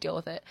week, but deal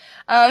with it.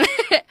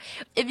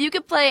 If you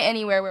could play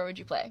anywhere, where would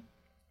you play?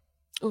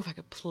 Oh, if I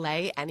could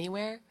play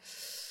anywhere?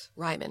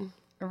 Ryman.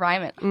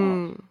 Ryman.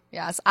 Oh.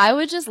 Yes, I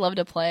would just love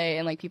to play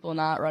and like people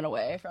not run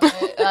away from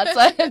it.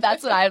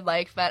 That's what I'd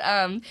like. But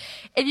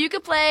if you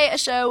could play a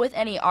show with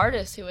any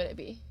artist, who would it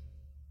be?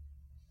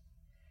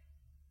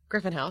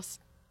 Griffin House.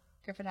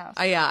 Griffin House.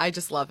 Yeah, I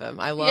just love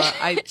him. I want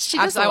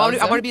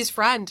to be his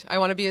friend. I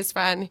want to be his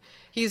friend.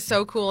 He's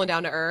so cool and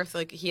down to earth.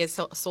 Like he has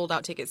sold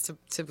out tickets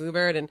to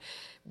Bluebird, and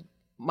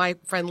my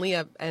friend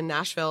Leah in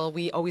Nashville,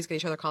 we always get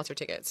each other concert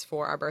tickets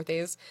for our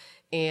birthdays,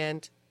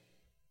 and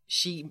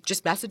she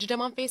just messaged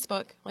him on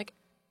Facebook like,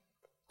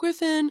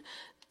 Griffin,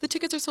 the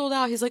tickets are sold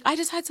out. He's like, I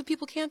just had some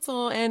people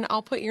cancel, and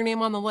I'll put your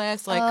name on the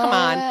list. Like, come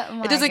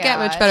on. It doesn't get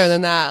much better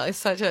than that. It's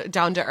such a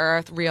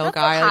down-to-earth, real That's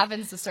guy. What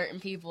happens to certain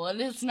people,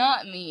 and it's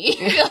not me.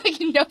 I feel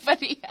like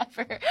nobody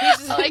ever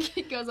like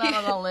it goes out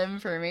on a limb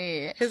for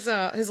me. His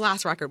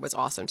last record was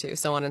awesome, too,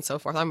 so on and so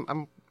forth.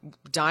 I'm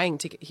dying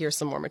to hear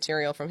some more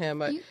material from him,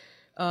 but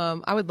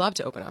I would love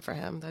to open up for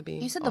him. That'd be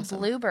You said awesome.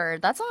 The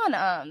Bluebird. That's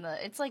on,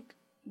 it's like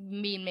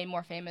being made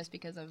more famous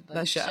because of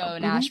the show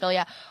in Nashville. Mm-hmm.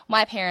 Yeah,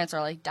 my parents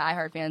are like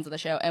diehard fans of the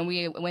show, and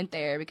we went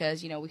there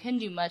because, you know, we couldn't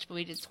do much, but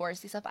we did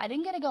touristy stuff. I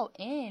didn't get to go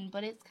in,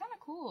 but it's kind of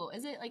cool.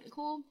 Is it like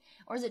cool,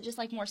 or is it just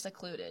like more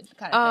secluded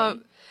kind of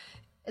thing?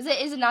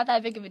 Is it not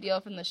that big of a deal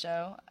from the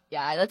show?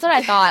 Yeah, that's what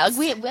I thought. Like,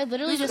 we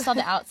literally just saw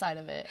the outside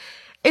of it.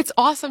 It's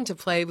awesome to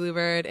play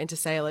Bluebird and to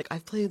say, like,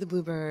 I've played the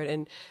Bluebird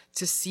and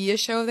to see a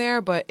show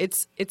there, but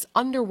it's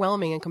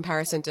underwhelming in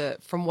comparison to,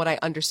 from what I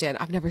understand.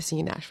 I've never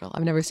seen Nashville.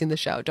 I've never seen the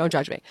show. Don't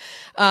judge me.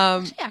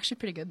 Actually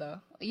pretty good,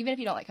 though. Even if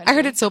you don't like country. I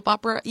heard it's soap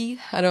opera-y.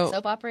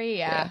 Soap opera-y,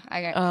 yeah.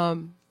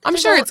 I'm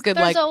sure it's good.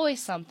 There's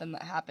always something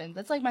that happens.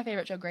 That's like my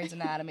favorite show, Grey's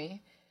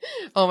Anatomy.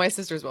 Oh, my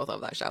sisters both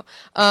love that show.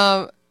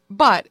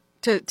 But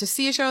to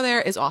see a show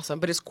there is awesome,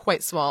 but it's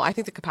quite small. I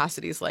think the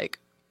capacity is like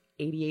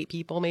 88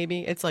 people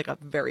maybe. It's like a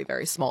very,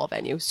 very small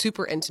venue,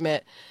 super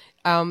intimate.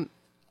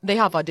 They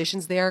have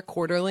auditions there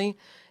quarterly,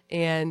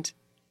 and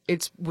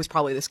it was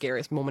probably the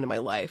scariest moment of my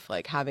life,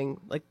 like having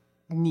like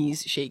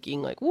knees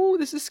shaking, like, whoa,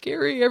 this is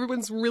scary.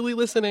 Everyone's really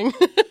listening.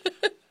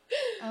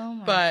 Oh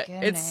my but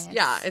goodness.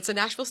 It's a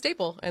Nashville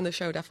staple, and the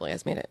show definitely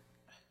has made it.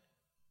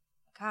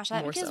 Gosh,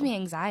 that gives me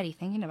anxiety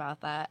thinking about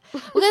that.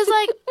 Because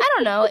like, I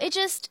don't know, it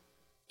just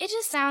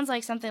sounds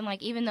like something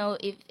like, even though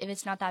if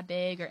it's not that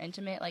big or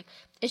intimate, like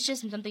it's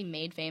just something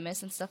made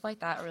famous and stuff like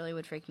that really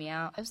would freak me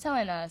out. I was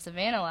telling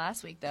Savannah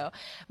last week though,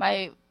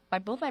 my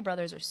both my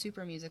brothers are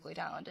super musically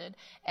talented,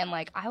 and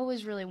like I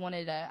always really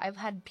wanted to. I've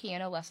had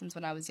piano lessons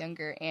when I was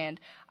younger, and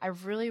I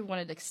really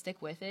wanted to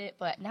stick with it.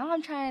 But now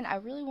I'm trying. I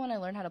really want to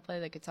learn how to play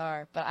the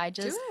guitar, but I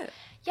just Do it.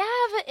 yeah.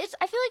 But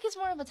I feel like it's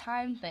more of a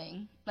time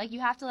thing. Like you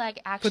have to like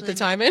actually Put the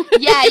time in.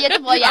 Yeah, you have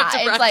to, well, You have yeah.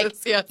 to It's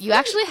practice, like yes. you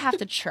actually have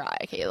to try,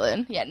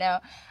 Caitlin. Yeah, no.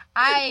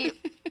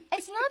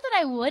 It's not that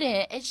I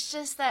wouldn't. It's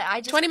just that I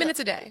just 20 minutes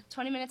a day.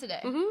 20 minutes a day.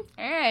 Mhm.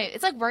 All right.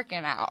 It's like working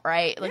out,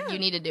 right? Like Yeah. you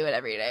need to do it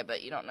every day,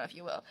 but you don't know if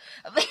you will.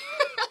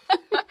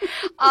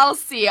 I'll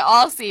see.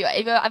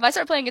 If I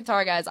start playing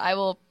guitar, guys, I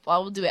will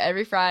do it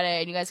every Friday,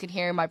 and you guys can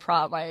hear my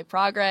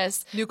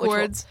progress. New which will-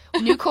 chords.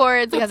 new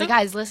chords. Because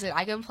guys, listen,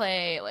 I can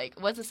play like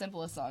what's the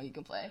simplest song you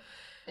can play?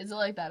 Is it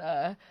like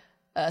that?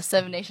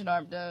 Seven Nation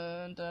Army.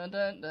 Dun dun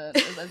dun dun.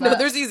 Is No, that-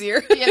 there's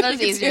easier. yeah,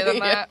 that's easier than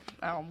Yeah. that.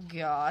 Oh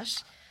gosh,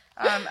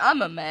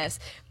 I'm a mess.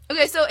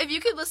 Okay, so if you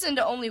could listen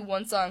to only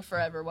one song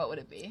forever, what would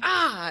it be?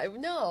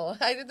 No.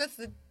 That's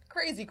the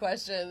crazy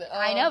question.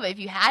 I know, but if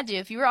you had to,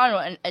 if you were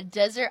on a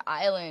desert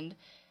island,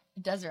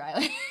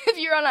 if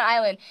you were on an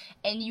island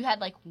and you had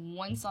like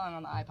one song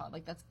on the iPod,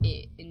 like that's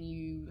it, and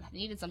you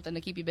needed something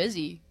to keep you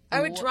busy,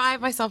 I would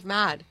drive myself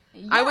mad.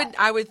 Yeah.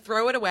 I would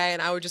throw it away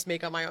and I would just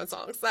make up my own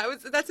songs.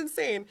 That's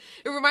insane.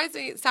 It reminds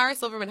me, Sarah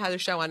Silverman had a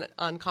show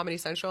on Comedy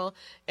Central,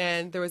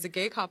 and there was a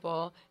gay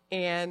couple,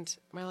 and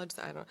am I allowed to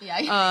say? I don't know.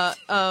 Yeah.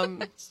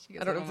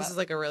 I don't know if this is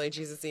like a really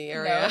Jesus-y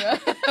area.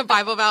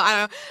 Bible Belt,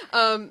 I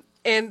don't know.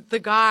 And the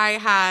guy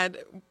had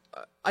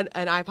an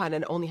iPod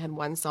and only had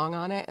one song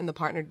on it, and the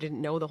partner didn't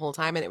know the whole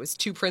time, and it was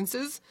Two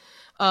Princes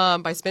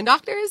by Spin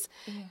Doctors.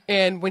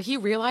 And when he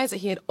realized that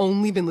he had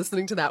only been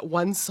listening to that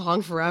one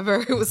song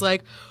forever, it was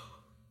like,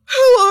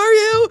 who are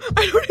you?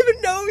 I don't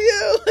even know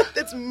you.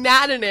 That's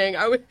maddening.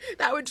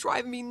 That would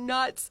drive me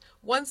nuts.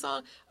 One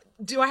song.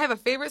 Do I have a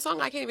favorite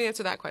song? I can't even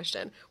answer that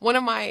question. One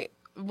of my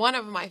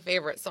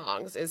favorite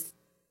songs is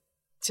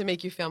 "To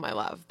Make You Feel My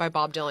Love" by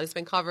Bob Dylan. It's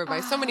been covered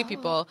by so many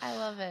people. I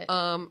love it.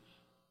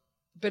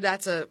 But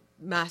that's a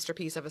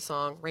masterpiece of a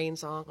song. Rain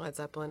Song, Led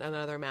Zeppelin,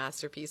 another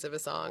masterpiece of a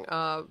song.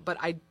 But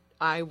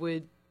I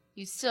would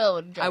You still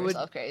would drive I would-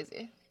 yourself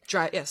crazy.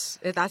 drive. Yes,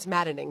 that's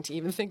maddening to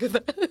even think of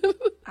that.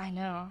 I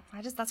know.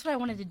 That's what I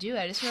wanted to do.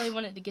 I just really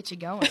wanted to get you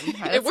going.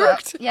 It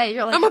worked. Yeah,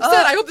 you're like, I'm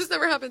upset. I hope this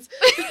never happens.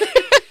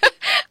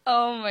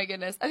 Oh my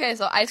goodness. Okay,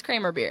 so ice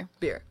cream or beer?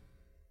 Beer.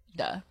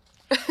 Duh.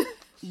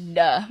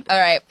 Duh. All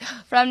right.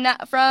 From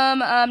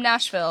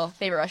Nashville,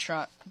 favorite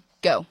restaurant?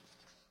 Go.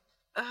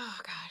 Oh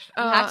gosh.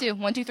 You have to.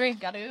 1, 2, 3.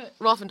 Gotta do it.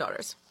 Rolf and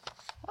Daughters.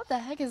 What the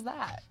heck is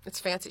that? It's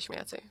fancy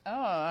schmancy. Oh,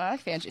 I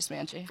like fancy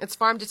smanchy. It's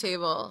farm to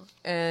table,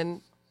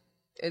 and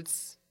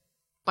it's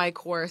by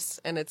course,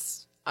 and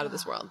it's out of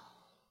this world.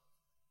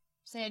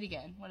 Say it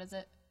again. What is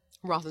it?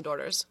 Rolf and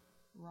Daughters.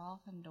 Rolf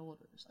and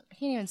Daughters. I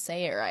can't even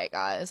say it right,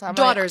 guys. I'm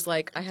Daughters,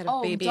 like I had a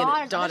Oh, baby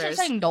daughters. and daughters.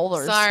 I'm saying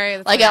daughters. Sorry,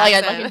 that's like my a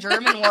accent.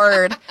 German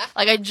word.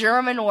 Like a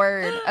German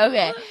word.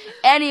 Okay.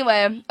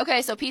 Anyway.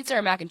 Okay, so pizza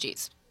or mac and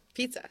cheese?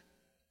 Pizza.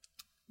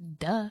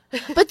 Duh.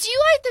 But do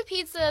you like the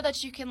pizza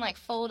that you can like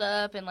fold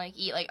up and like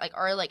eat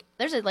or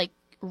there's a like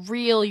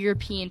real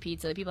European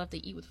pizza that people have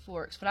to eat with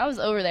forks. When I was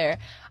over there,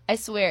 I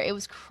swear it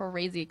was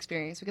crazy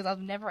experience because I've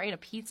never ate a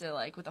pizza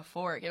like with a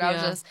fork and I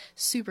was Yeah. just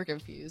super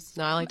confused.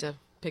 No, I like to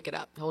pick it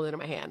up, hold it in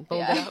my hand,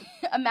 fold it up.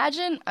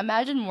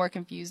 Imagine more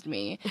confused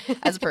me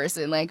as a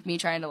person, like me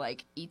trying to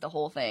like eat the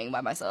whole thing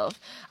by myself.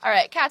 All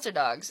right, cats or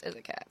dogs? Is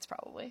it cats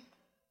probably?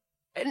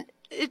 And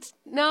it's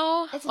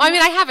no. It's Well, I mean,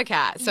 not- I have a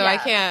cat, so I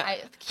Yeah,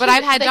 can't. But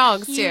I've had the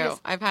dogs too.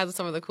 cutest- I've had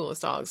some of the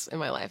coolest dogs in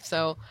my life.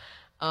 So,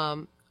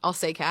 I'll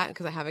say cat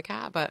because I have a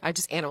cat. But I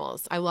just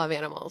animals. I love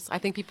animals. I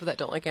think people that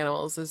don't like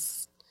animals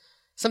is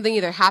something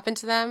either happened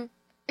to them,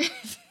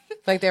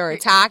 like they were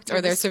attacked, or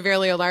they're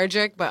severely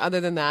allergic. But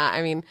other than that,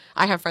 I mean,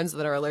 I have friends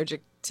that are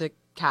allergic to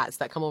cats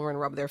that come over and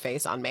rub their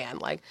face on man,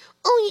 like,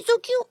 oh, he's so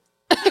cute.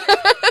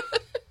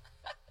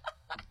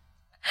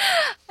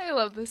 I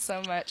love this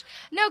so much.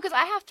 No, because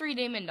I have 3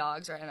 demon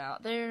dogs right now.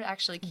 They're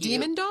actually cute.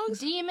 Demon dogs?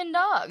 Demon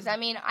dogs. I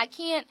mean,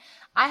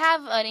 I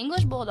have an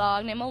English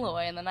bulldog named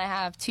Malloy, and then I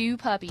have 2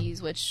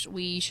 puppies, which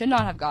we should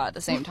not have got at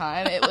the same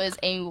time. It was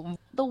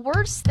the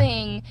worst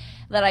thing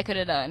that I could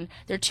have done.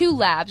 They're 2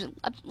 labs.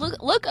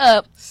 Look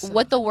up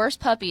what the worst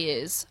puppy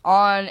is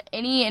on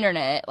any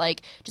internet.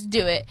 Like, just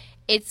do it.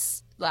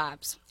 It's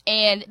labs.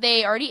 And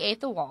they already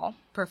ate the wall.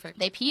 Perfect.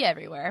 They pee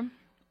everywhere.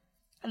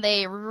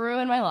 They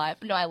ruin my life.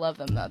 No, I love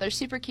them though. They're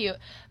super cute.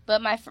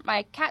 But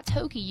my cat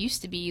Toki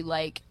used to be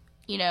like,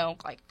 you know,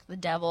 like the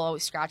devil,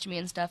 always scratching me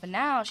and stuff. And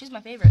now she's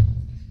my favorite.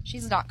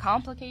 She's not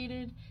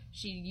complicated.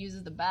 She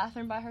uses the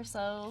bathroom by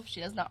herself. She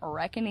does not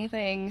wreck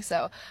anything.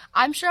 So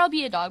I'm sure I'll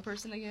be a dog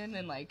person again.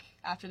 And like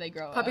after they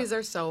grow up. Puppies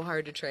are so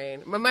hard to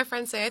train. When my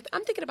friends say,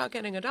 I'm thinking about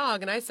getting a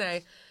dog, and I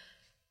say,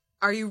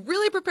 are you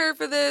really prepared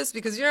for this?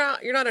 Because you're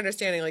not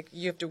understanding, like,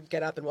 you have to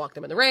get up and walk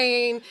them in the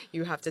rain.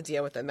 You have to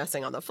deal with them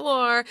messing on the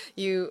floor. I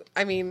think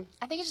I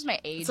think it's just my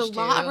age. it's a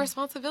lot of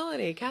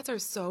responsibility. Cats are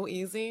so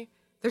easy.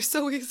 They're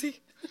so easy.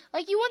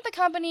 Like, you want the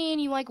company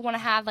and you, like, want to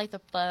have, like,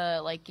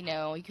 the, like, you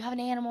know, you have an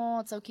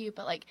animal, it's so cute,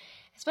 but, like,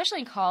 especially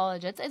in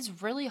college, it's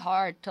really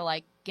hard to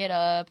like get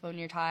up when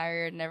you're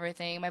tired and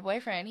everything. My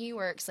boyfriend, he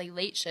works like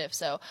late shift,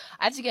 so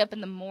I have to get up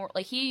in the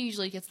like he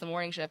usually gets the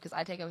morning shift because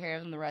I take care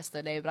of him the rest of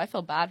the day. But I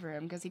feel bad for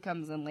him because he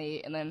comes in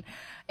late, and then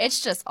it's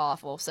just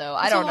awful. So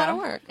I don't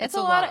know. It's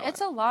a lot of work.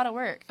 It's a lot of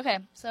work. Okay,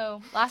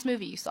 so last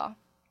movie you saw?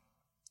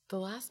 The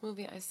last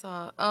movie I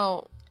saw.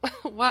 Oh,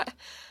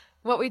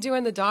 What We Do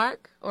in the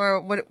Dark,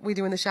 or What We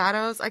Do in the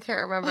Shadows. I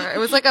can't remember. It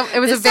was like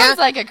sounds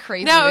like a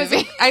crazy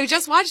movie. I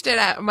just watched it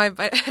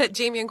at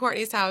Jamie and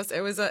Courtney's house. It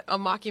was a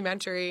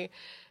mockumentary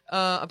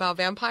about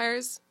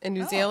vampires in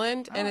New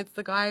Zealand, and it's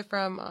the guy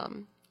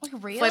from like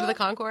real? Flight of the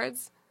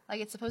Conchords.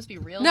 Like it's supposed to be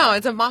real? No,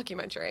 it's a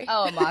mockumentary.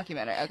 Oh, a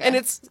mockumentary. Okay. And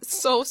it's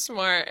so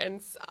smart,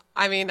 and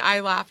I mean,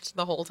 I laughed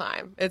the whole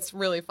time. It's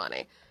really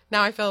funny.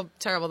 Now I feel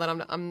terrible that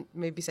I'm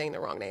maybe saying the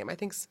wrong name. I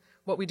think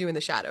What We Do in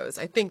the Shadows.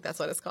 I think that's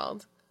what it's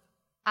called.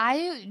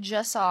 I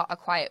just saw A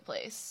Quiet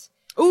Place.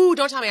 Ooh,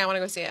 don't tell me. I want to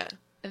go see it.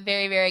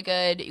 Very, very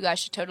good. You guys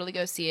should totally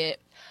go see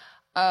it.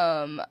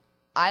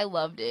 I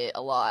loved it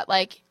a lot.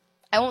 Like,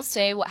 I won't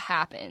say what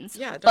happens.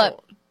 Yeah, don't.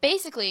 But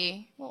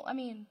basically, well, I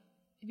mean,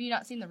 have you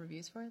not seen the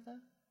reviews for it, though?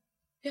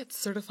 Yeah, it's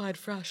certified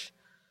fresh.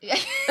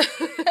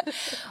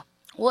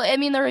 Well, I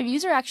mean, the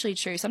reviews are actually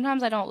true.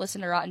 Sometimes I don't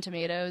listen to Rotten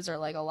Tomatoes or,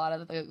 like, a lot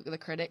of the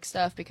critic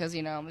stuff because,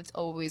 you know, it's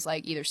always,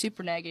 like, either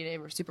super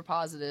negative or super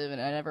positive,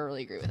 and I never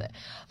really agree with it.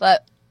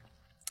 But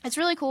it's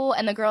really cool,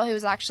 and the girl who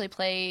was actually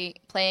playing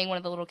one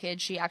of the little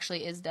kids, she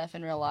actually is deaf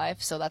in real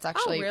life, so that's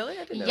actually... Oh, really?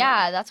 I didn't know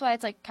that. That's why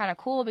it's, like, kind of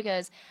cool,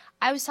 because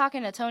I was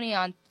talking to Tony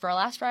for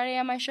last Friday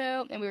on my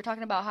show, and we were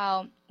talking about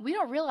how we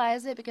don't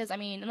realize it, because, I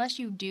mean, unless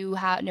you do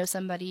know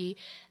somebody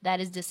that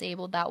is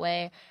disabled that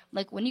way,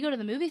 like, when you go to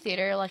the movie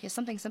theater, like, it's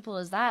something simple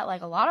as that,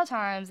 like, a lot of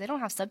times, they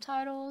don't have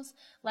subtitles,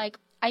 like...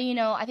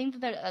 I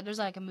think that there's,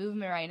 like, a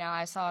movement right now.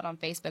 I saw it on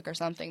Facebook or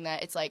something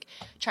that it's, like,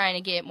 trying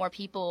to get more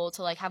people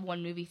to, like, have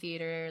one movie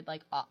theater,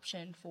 like,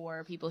 option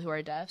for people who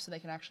are deaf so they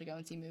can actually go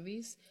and see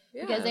movies.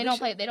 Yeah, because they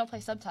don't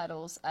play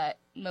subtitles at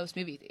most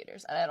movie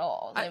theaters at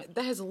all.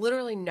 That has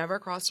literally never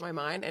crossed my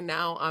mind, and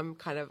now I'm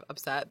kind of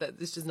upset that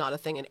this is not a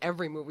thing in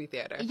every movie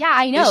theater. Yeah,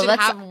 I know. They should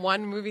have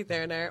one movie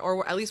theater,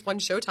 or at least one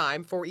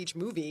showtime for each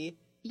movie.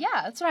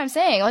 Yeah, that's what I'm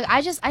saying. Like,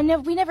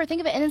 we never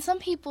think of it. And then some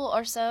people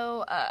are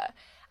so...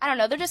 I don't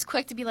know, they're just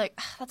quick to be like,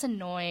 that's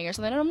annoying or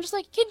something. And I'm just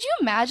like, could you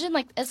imagine,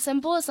 like, as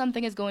simple as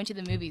something as going to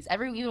the movies,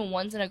 even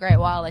once in a great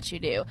while that you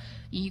do,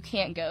 you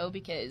can't go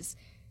because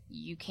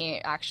you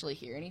can't actually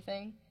hear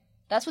anything?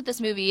 That's what this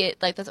movie,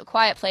 that's A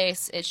Quiet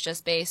Place, it's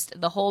just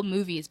the whole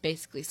movie is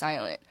basically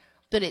silent.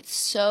 But it's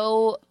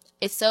so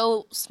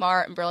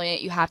smart and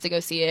brilliant, you have to go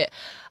see it.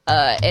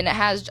 And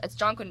it's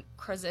John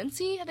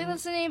Krasinski, I think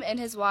that's the name, and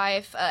his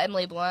wife,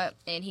 Emily Blunt,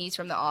 and he's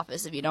from The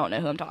Office, if you don't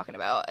know who I'm talking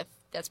about.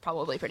 That's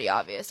probably pretty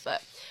obvious,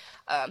 but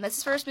that's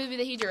his first movie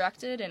that he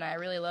directed, and I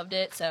really loved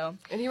it. So,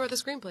 and he wrote the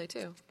screenplay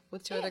too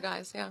with two other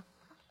guys. Yeah,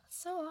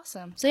 so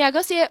awesome. So yeah,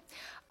 go see it.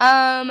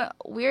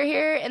 We're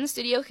here in the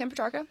studio with Kim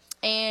Petrarca,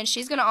 and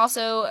she's gonna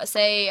also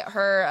say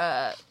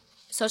her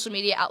social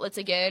media outlets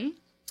again.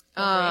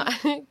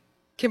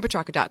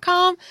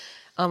 KimPetrarca.com.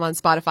 On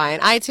Spotify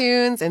and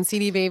iTunes and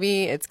CD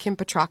Baby, it's Kim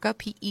Petrarca,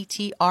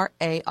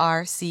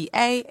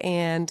 Petrarca,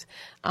 and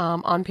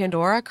on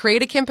Pandora.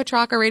 Create a Kim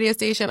Petrarca radio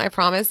station. I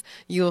promise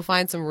you will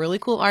find some really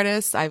cool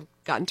artists. I've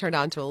gotten turned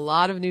on to a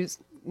lot of new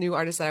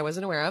artists that I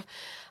wasn't aware of.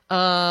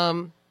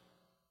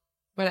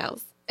 What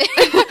else?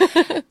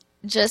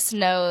 Just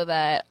know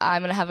that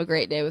I'm going to have a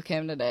great day with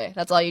Kim today.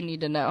 That's all you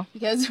need to know.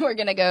 Because we're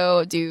going to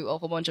go do a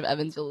whole bunch of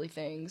Evansville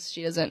things.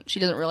 She doesn't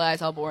realize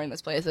how boring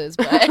this place is,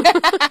 but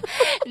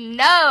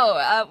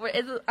no.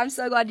 I'm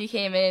so glad you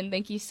came in.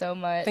 Thank you so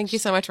much. Thank you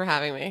so much for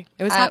having me.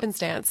 It was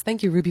happenstance.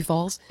 Thank you, Ruby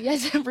Falls.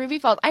 Yes, Ruby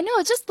Falls. I know,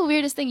 it's just the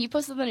weirdest thing. You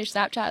posted on your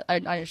Snapchat, or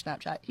on your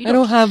Snapchat. I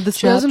don't have the Snapchat.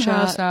 She doesn't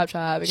have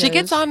Snapchat. She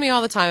gets on me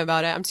all the time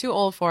about it. I'm too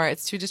old for it.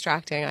 It's too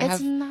distracting. I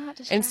have not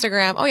distracting.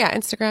 Instagram. Oh yeah,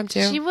 Instagram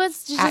too. She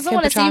doesn't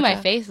want to see my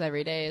face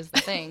every day is the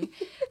thing.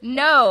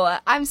 No,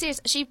 I'm serious.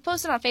 She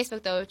posted on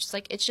Facebook though.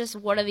 It's just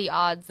what are the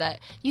odds that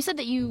you said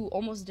that you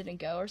almost didn't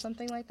go or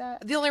something like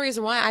that? The only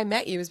reason why I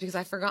met you is because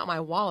I forgot my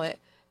wallet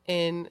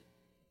in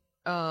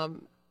 40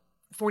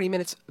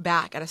 minutes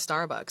back at a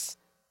Starbucks.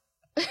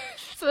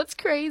 So that's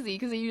crazy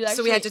because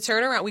So we had to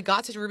turn around. We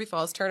got to Ruby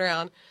Falls, turn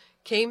around,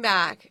 came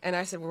back, and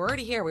I said, "We're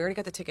already here. We already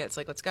got the tickets.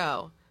 Like, let's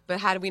go." But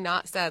had we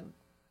not said,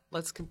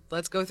 "Let's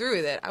go through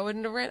with it," I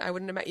wouldn't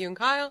have met you and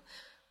Kyle.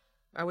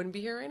 I wouldn't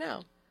be here right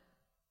now.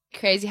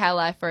 Crazy how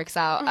life works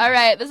out. All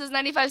right, this is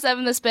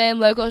 95.7 The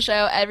Spin, local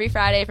show every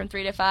Friday from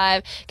 3 to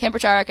 5. Kim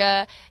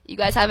Petrarca, you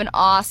guys have an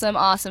awesome,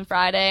 awesome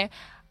Friday.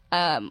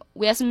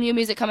 We have some new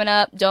music coming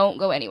up. Don't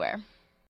go anywhere.